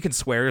realizes, like, we can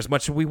swear as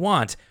much as we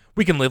want.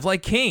 We can live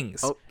like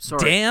kings. Oh,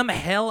 sorry. Damn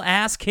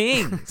hell-ass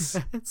kings.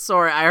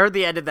 Sorry, I heard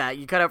the end of that.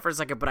 You cut out for a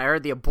second, but I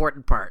heard the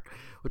important part,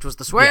 which was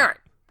the swearing.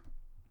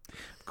 Yeah.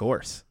 Of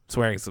course.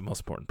 Swearing is the most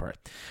important part.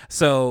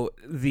 So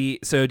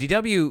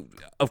DW,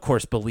 of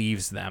course,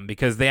 believes them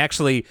because they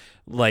actually,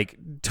 like,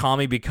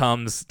 Tommy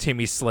becomes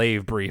Timmy's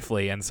slave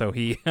briefly, and so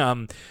he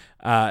so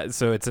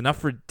it's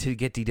enough to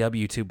get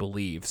DW to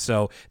believe.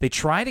 So they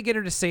try to get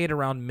her to say it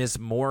around Miss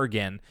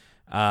Morgan,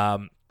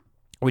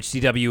 which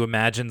DW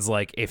imagines,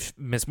 like, if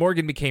Miss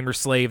Morgan became her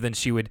slave, then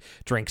she would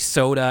drink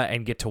soda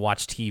and get to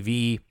watch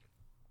TV.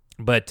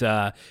 But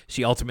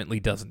she ultimately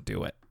doesn't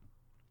do it,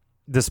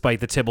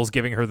 despite the Tibbles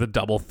giving her the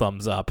double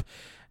thumbs up.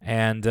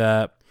 And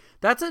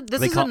this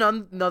is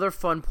another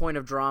fun point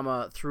of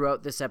drama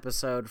throughout this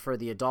episode for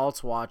the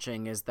adults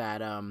watching, is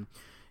that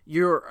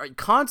you're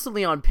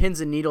constantly on pins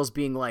and needles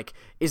being like,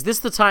 is this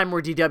the time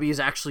where DW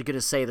is actually going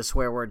to say the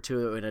swear word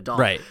to an adult?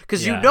 Right.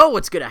 Because you know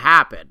what's going to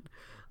happen.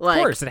 Like,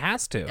 of course, it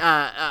has to.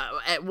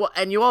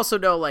 And you also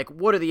know, like,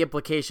 what are the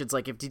implications?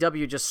 Like, if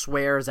DW just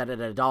swears at an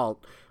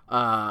adult,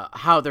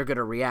 how they're going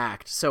to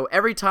react. So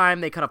every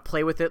time they kind of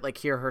play with it, like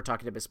hear her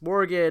talking to Miss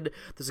Morgan,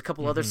 there's a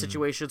couple other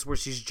situations where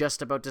she's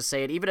just about to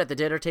say it, even at the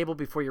dinner table,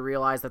 before you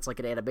realize that's like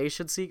an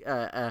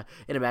an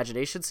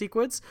imagination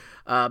sequence.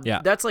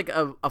 That's like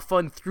a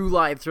fun through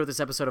line through this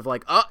episode of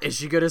like, oh, is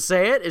she going to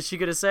say it? Is she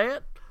going to say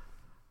it?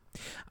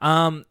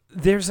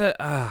 There's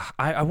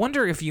I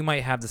wonder if you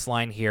might have this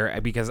line here,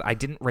 because I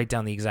didn't write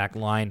down the exact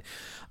line.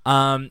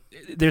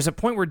 There's a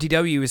point where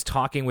DW is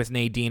talking with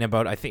Nadine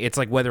about, I think it's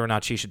like whether or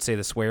not she should say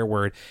the swear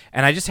word.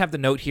 And I just have the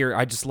note here.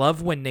 I just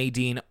love when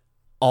Nadine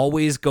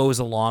always goes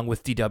along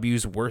with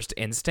DW's worst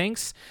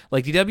instincts.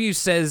 Like, DW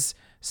says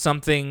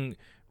something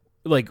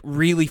like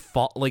really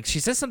like she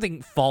says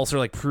something false or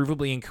like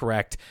provably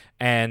incorrect,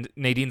 and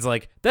Nadine's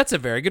like, that's a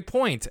very good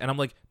point. And I'm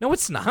like, no,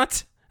 it's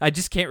not. I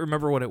just can't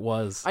remember what it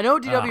was. I know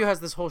DW has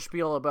this whole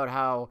spiel about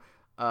how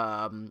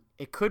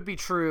it could be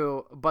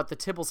true, but the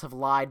Tibbles have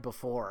lied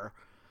before.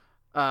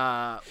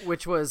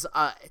 which was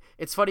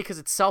it's funny because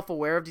it's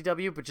self-aware of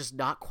DW, but just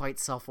not quite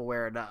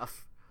self-aware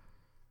enough.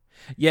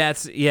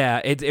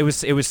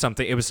 It was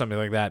something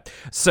like that.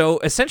 So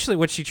essentially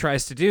what she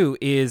tries to do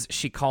is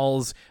she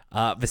calls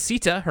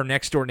Visita, her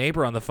next door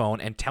neighbor, on the phone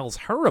and tells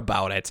her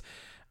about it.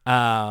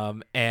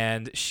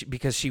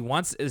 Because she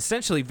wants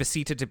essentially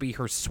Visita to be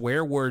her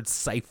swear word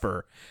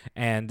cipher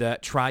and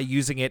try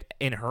using it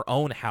in her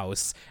own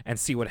house and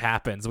see what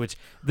happens, which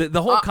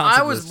the whole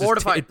concept I was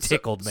mortified. It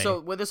tickled me. So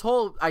when this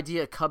whole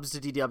idea comes to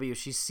DW,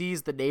 she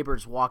sees the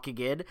neighbors walking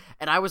in,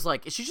 and I was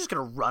like, is she just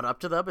going to run up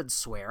to them and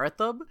swear at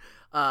them?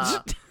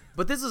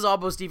 But this is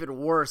almost even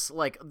worse.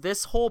 Like,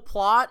 this whole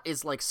plot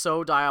is, like,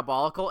 so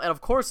diabolical. And, of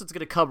course, it's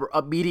going to come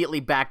immediately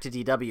back to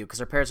DW because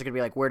her parents are going to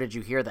be like, where did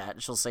you hear that?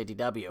 And she'll say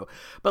DW.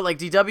 But, like,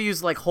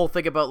 DW's, like, whole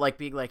thing about, like,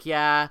 being like,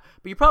 yeah,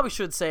 but you probably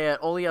should say it.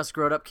 Only us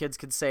grown-up kids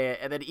can say it.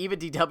 And then even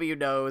DW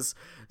knows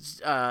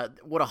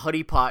what a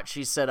honeypot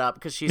she set up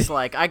because she's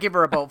like, I give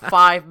her about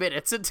 5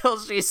 minutes until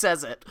she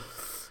says it.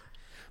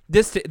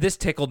 This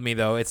tickled me,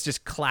 though. It's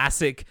just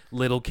classic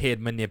little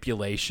kid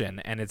manipulation,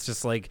 and it's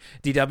just like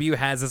DW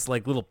has this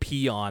like little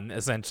peon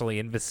essentially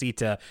in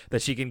Visita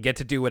that she can get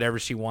to do whatever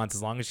she wants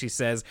as long as she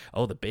says,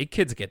 "Oh, the big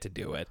kids get to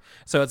do it."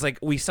 So it's like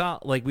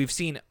we've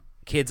seen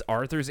kids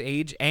Arthur's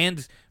age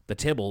and the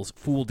Tibbles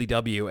fool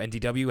DW, and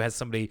DW has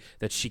somebody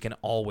that she can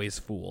always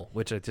fool,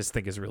 which I just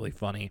think is really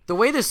funny. The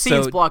way the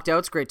scene's blocked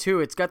out's great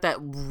too. It's got that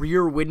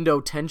rear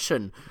window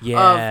tension of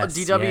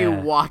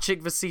DW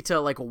watching Visita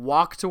like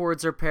walk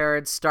towards her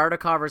parents, start a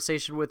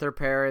conversation with her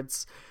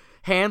parents,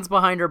 hands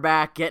behind her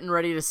back, getting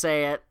ready to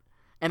say it,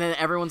 and then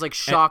everyone's like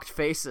shocked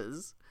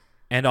faces.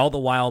 And all the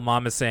while,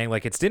 Mom is saying,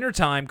 like, it's dinner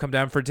time, come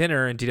down for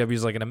dinner. And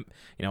DW's like, in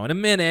a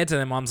minute. And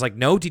then Mom's like,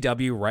 no,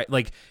 DW, right?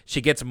 Like, she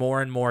gets more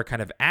and more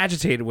kind of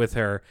agitated with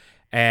her.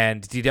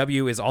 And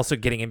DW is also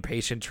getting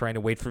impatient, trying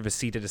to wait for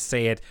Visita to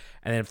say it.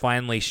 And then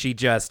finally, she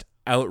just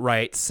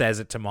outright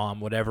says it to Mom,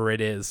 whatever it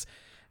is.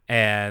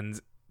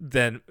 And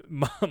then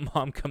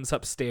Mom comes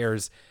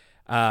upstairs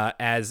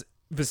as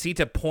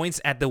Visita points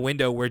at the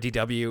window where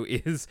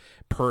DW is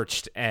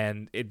perched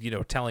and,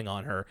 telling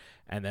on her.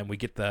 And then we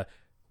get the...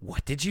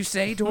 What did you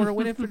say, Dora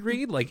Winifred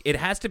Reed? Like, it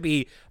has to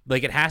be,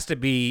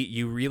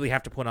 you really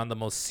have to put on the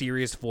most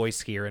serious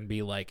voice here and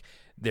be like,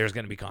 there's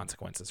going to be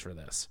consequences for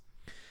this.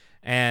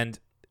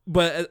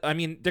 But I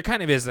mean, there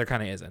kind of is, there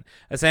kind of isn't.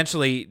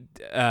 Essentially,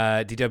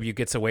 DW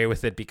gets away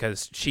with it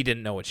because she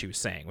didn't know what she was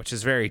saying, which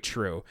is very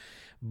true.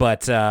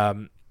 But,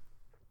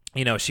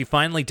 she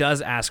finally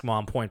does ask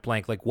Mom point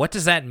blank, like, what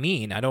does that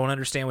mean? I don't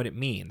understand what it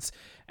means.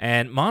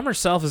 And Mom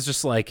herself is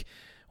just like,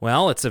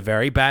 well, it's a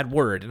very bad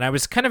word. And I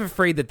was kind of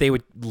afraid that they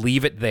would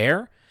leave it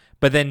there.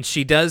 But then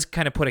she does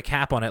kind of put a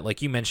cap on it.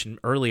 Like you mentioned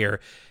earlier,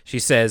 she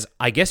says,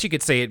 I guess you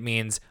could say it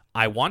means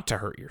I want to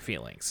hurt your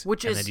feelings.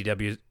 Which and is... then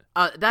DW...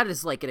 that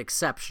is like an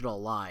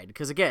exceptional line.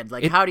 Because again,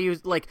 like how do you...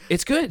 like?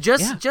 It's good.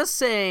 Just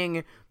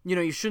saying...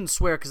 you shouldn't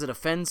swear because it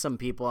offends some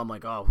people. I'm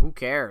like, oh, who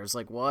cares?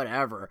 Like,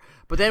 whatever.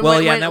 But then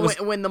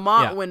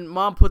when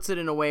mom puts it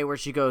in a way where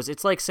she goes,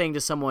 it's like saying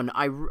to someone,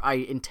 I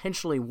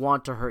intentionally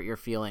want to hurt your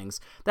feelings.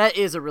 That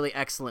is a really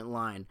excellent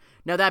line.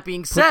 Now, that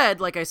being said,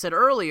 like I said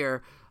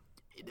earlier,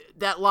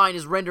 that line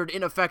is rendered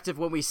ineffective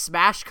when we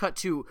smash cut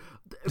to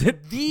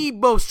the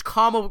most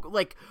common,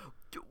 like,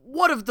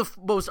 one of the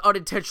most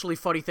unintentionally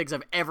funny things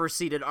I've ever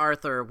seen in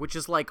Arthur, which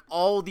is like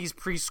all these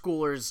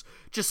preschoolers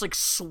just like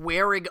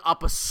swearing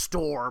up a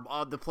storm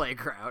on the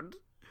playground.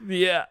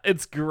 Yeah,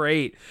 it's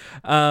great.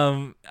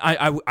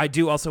 I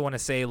do also want to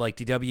say, like,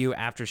 DW,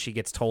 after she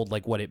gets told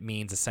like what it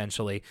means,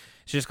 essentially,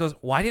 she just goes,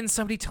 why didn't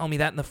somebody tell me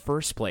that in the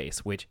first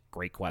place? Which,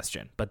 great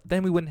question. But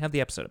then we wouldn't have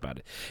the episode about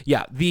it.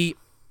 Yeah, the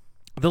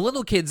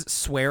little kids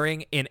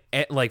swearing in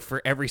like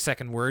for every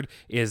second word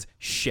is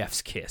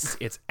chef's kiss.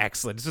 It's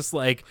excellent. It's just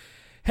like,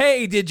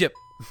 hey, did you?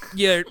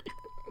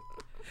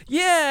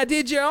 Yeah,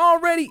 did you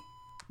already?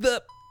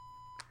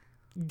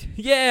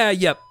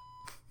 Yep.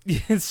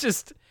 It's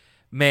just,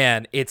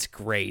 man, it's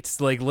great.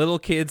 It's like little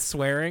kids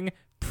swearing,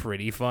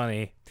 pretty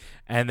funny.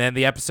 And then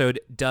the episode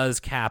does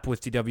cap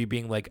with DW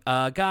being like,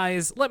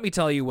 guys, let me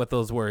tell you what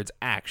those words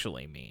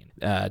actually mean.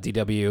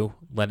 DW,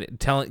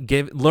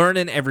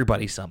 learning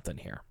everybody something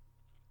here.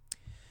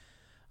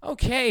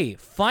 Okay,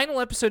 final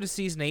episode of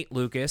Season 8,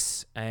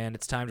 Lucas, and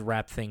it's time to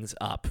wrap things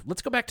up.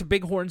 Let's go back to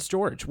Big Horns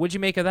George. What'd you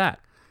make of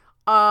that?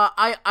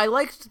 I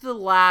liked the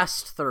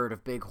last third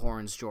of Big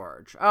Horns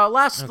George.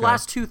 Last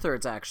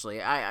 2/3 actually.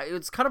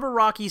 It's kind of a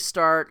rocky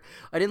start.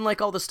 I didn't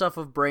like all the stuff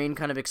of Brain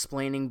kind of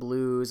explaining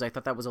blues. I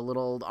thought that was a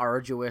little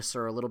arduous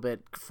or a little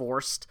bit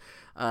forced.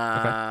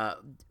 But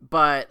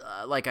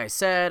like I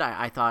said,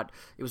 I thought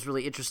it was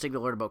really interesting to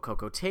learn about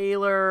Coco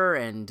Taylor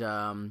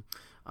and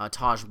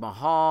Taj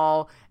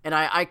Mahal, and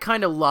I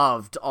kind of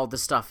loved all the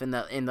stuff in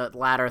the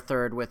latter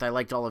third with I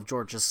liked all of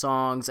George's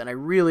songs, and I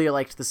really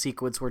liked the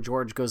sequence where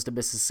George goes to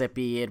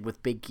Mississippi and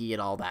with Big Key and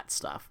all that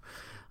stuff.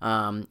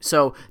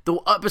 So the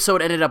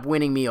episode ended up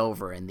winning me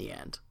over in the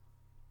end.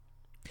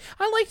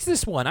 I liked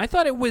this one. I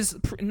thought it was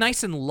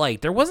nice and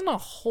light. There wasn't a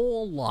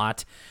whole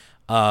lot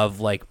of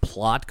like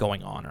plot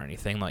going on or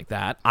anything like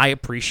that. I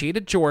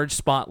appreciated George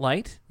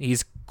Spotlight.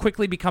 He's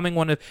quickly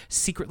becoming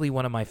secretly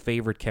one of my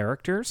favorite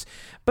characters,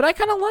 but I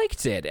kind of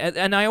liked it.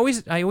 And I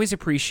always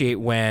appreciate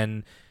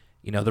when,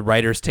 the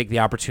writers take the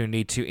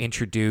opportunity to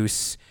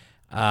introduce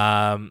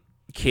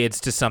kids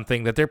to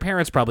something that their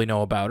parents probably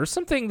know about, or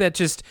something that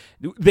just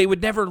they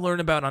would never learn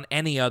about on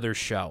any other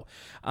show.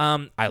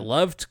 I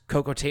loved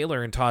Coco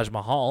Taylor and Taj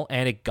Mahal,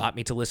 and it got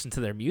me to listen to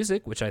their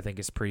music, which I think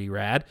is pretty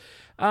rad.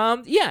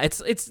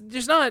 It's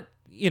there's not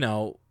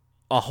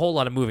a whole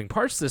lot of moving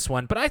parts to this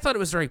one, but I thought it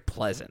was very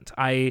pleasant.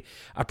 I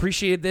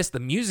appreciated this. The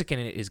music in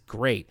it is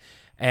great.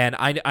 And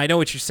I know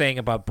what you're saying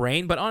about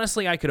Brain, but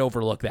honestly, I could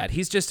overlook that.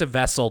 He's just a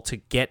vessel to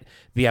get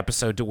the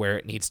episode to where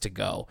it needs to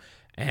go.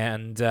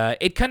 And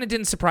it kind of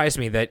didn't surprise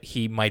me that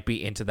he might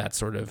be into that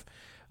sort of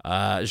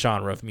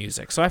genre of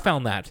music. So I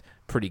found that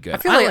pretty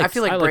good. I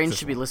feel like Brain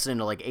should be listening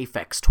to like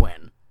Aphex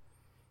Twin.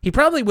 He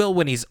probably will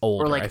when he's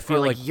older. Or like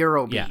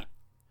Eurobeat.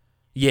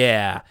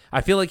 Yeah.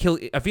 I feel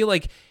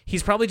like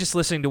he's probably just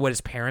listening to what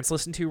his parents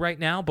listen to right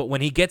now, but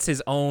when he gets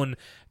his own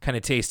kind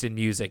of taste in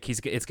music,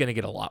 it's going to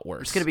get a lot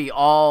worse. It's going to be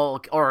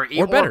all or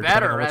better.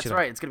 That's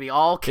right. Like. It's going to be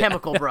all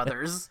Chemical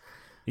Brothers.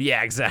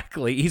 Yeah,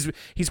 exactly.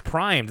 He's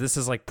primed. This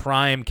is like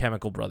prime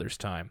Chemical Brothers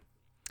time.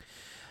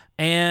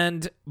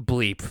 And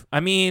Bleep.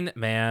 I mean,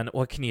 man,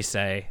 what can you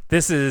say?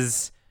 This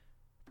is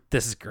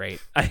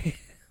great.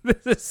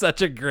 This is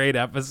such a great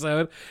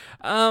episode.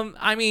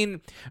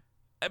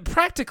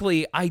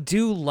 Practically, I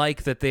do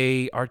like that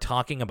they are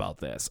talking about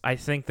this. I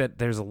think that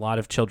there's a lot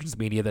of children's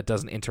media that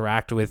doesn't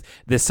interact with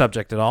this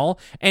subject at all.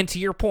 And to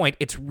your point,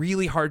 it's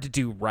really hard to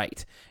do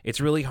right.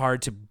 It's really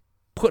hard to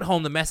put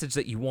home the message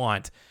that you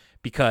want,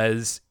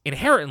 because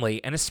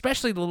inherently, and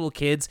especially the little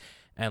kids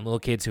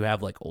who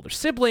have like older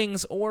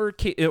siblings, or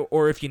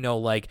if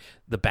like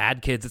the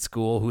bad kids at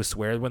school who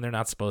swear when they're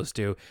not supposed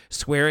to,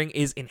 swearing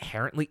is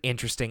inherently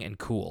interesting and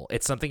cool.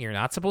 It's something you're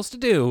not supposed to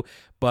do,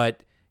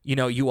 but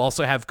you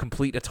also have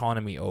complete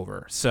autonomy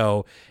over.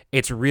 So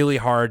it's really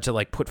hard to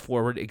like put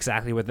forward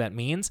exactly what that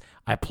means.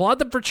 I applaud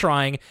them for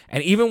trying,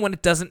 and even when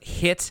it doesn't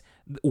hit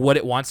what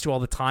it wants to all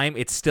the time,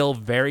 it's still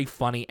very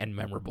funny and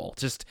memorable.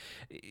 Just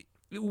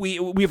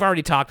we've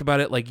already talked about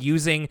it, like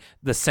using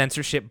the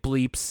censorship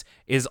bleeps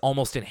is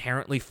almost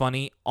inherently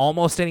funny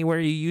almost anywhere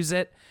you use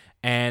it,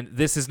 and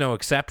this is no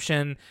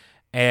exception.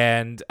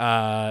 And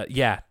I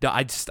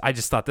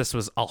just thought this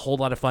was a whole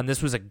lot of fun.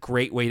 This was a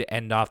great way to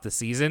end off the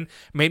season.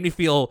 Made me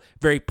feel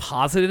very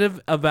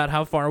positive about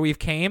how far we've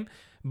came.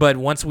 But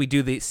once we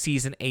do the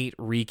season 8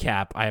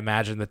 recap, I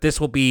imagine that this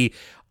will be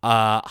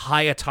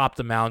high atop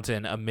the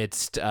mountain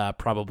amidst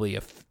probably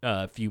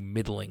a few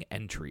middling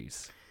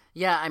entries.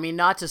 Yeah, I mean,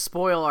 not to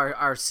spoil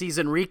our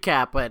season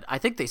recap, but I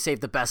think they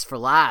saved the best for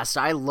last.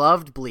 I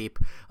loved Bleep.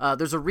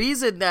 There's a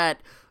reason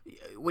that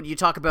when you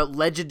talk about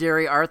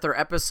legendary Arthur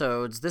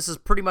episodes, this is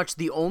pretty much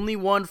the only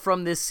one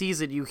from this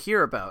season you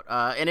hear about,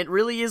 and it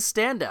really is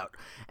standout.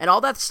 And all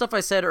that stuff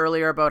I said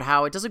earlier about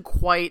how it doesn't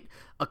quite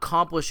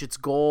accomplish its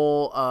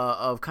goal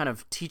of kind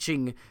of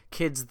teaching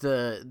kids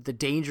the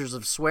dangers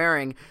of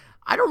swearing,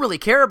 I don't really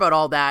care about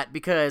all that,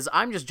 because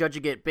I'm just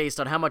judging it based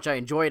on how much I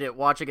enjoyed it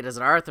watching it as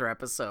an Arthur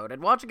episode.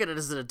 And watching it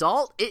as an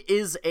adult, it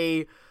is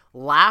a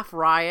laugh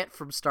riot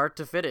from start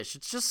to finish.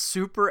 It's just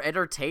super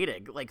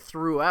entertaining, like,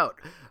 throughout.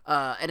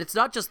 And it's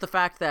not just the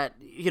fact that,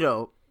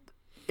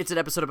 it's an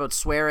episode about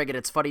swearing and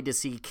it's funny to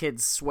see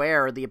kids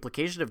swear, or the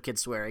implication of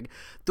kids swearing.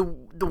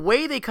 The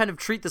way they kind of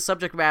treat the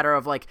subject matter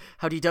of like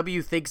how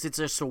DW thinks it's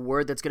just a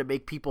word that's going to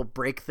make people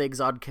break things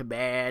on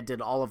command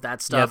and all of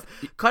that stuff.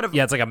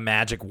 Yeah, it's like a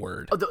magic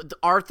word. The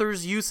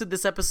Arthur's use in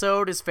this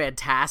episode is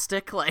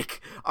fantastic.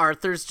 Like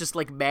Arthur's just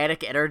like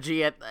manic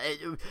energy at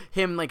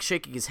him like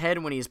shaking his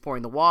head when he's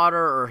pouring the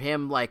water, or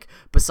him like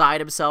beside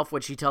himself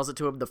when she tells it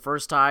to him the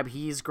first time.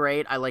 He's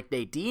great. I like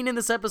Nadine in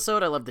this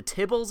episode. I love the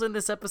Tibbles in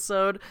this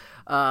episode.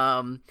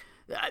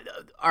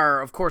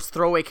 Our, of course,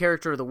 throwaway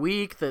character of the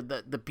week,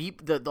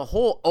 the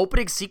whole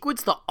opening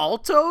sequence, the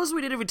altos.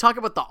 We didn't even talk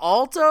about the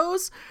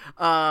altos.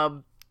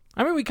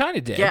 We kind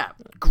of did. Yeah,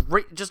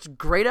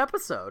 great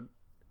episode.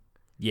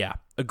 Yeah,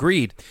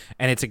 agreed.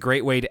 And it's a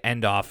great way to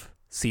end off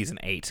season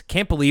 8.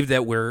 Can't believe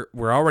that we're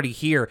already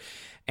here.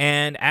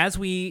 And as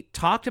we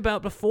talked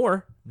about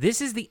before,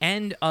 this is the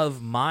end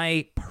of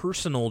my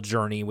personal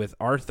journey with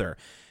Arthur.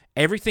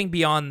 Everything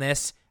beyond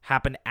this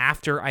happened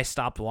after I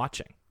stopped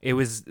watching.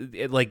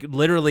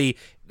 Literally,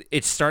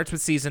 it starts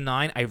with season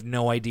 9. I have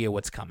no idea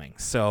what's coming.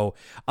 So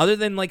other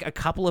than like a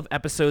couple of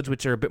episodes,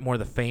 which are a bit more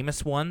the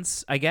famous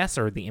ones, I guess,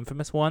 or the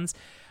infamous ones,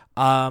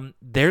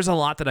 there's a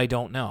lot that I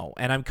don't know.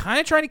 And I'm kind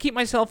of trying to keep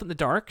myself in the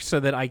dark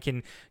so that I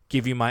can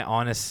give you my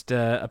honest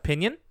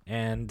opinion.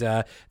 And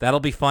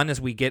that'll be fun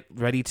as we get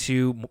ready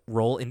to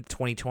roll into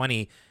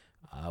 2020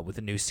 with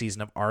a new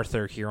season of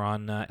Arthur here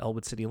on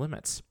Elwood City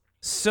Limits.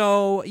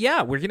 So,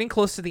 yeah, we're getting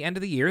close to the end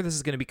of the year. This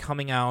is going to be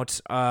coming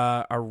out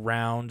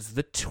around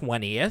the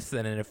 20th,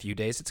 and in a few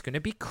days it's going to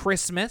be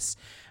Christmas.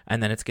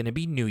 and then it's going to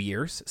be New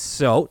Year's.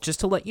 So just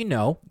to let you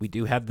know, we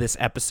do have this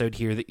episode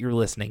here that you're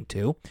listening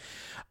to.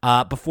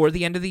 Before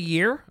the end of the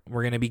year,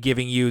 we're going to be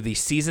giving you the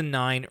Season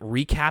 9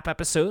 recap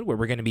episode where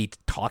we're going to be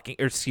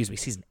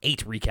Season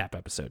 8 recap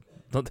episode.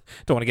 Don't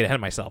want to get ahead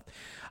of myself.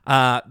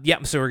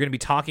 So we're going to be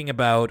talking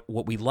about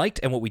what we liked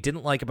and what we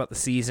didn't like about the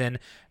season,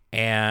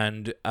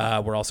 and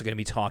we're also going to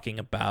be talking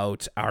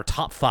about our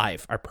top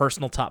 5, our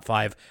personal top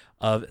 5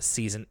 of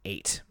Season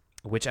 8,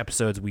 which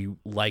episodes we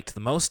liked the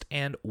most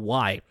and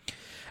why.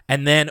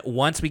 And then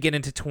once we get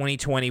into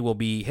 2020, we'll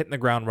be hitting the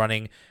ground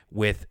running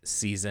with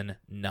Season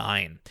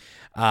 9.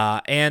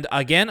 And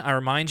again, I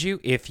remind you,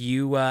 if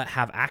you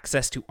have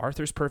access to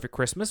Arthur's Perfect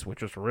Christmas,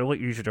 which is really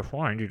easy to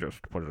find, you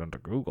just put it into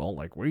Google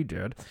like we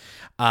did,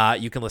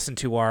 you can listen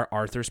to our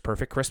Arthur's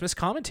Perfect Christmas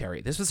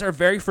commentary. This was our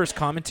very first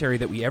commentary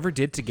that we ever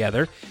did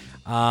together.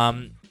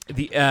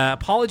 The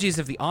apologies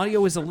if the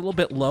audio is a little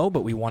bit low,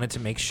 but we wanted to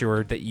make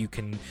sure that you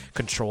can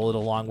control it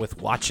along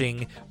with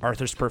watching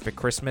Arthur's Perfect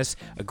Christmas.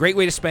 A great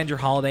way to spend your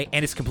holiday,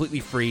 and it's completely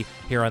free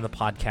here on the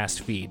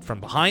podcast feed. From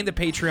behind the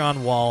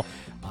Patreon wall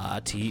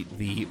to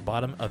the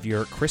bottom of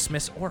your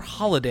Christmas or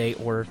holiday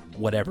or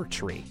whatever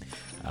tree.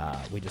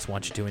 We just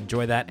want you to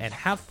enjoy that and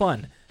have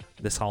fun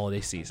this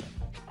holiday season.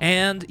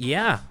 And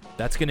yeah,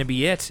 that's going to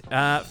be it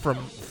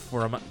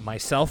from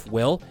myself,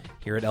 Will,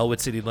 here at Elwood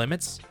City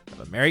Limits.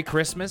 Have a Merry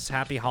Christmas,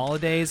 Happy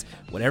Holidays,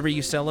 whatever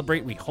you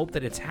celebrate. We hope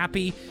that it's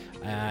happy.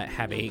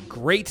 Have a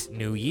great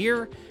new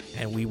year,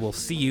 and we will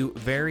see you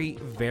very,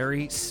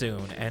 very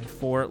soon. And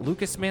for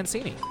Lucas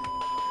Mancini.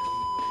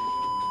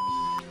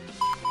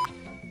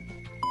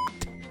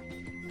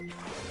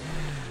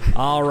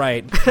 All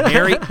right,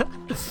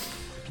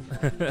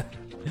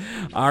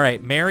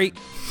 Merry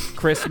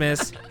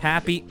Christmas,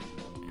 Happy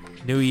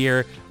New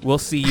Year. We'll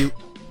see you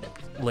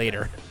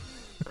later.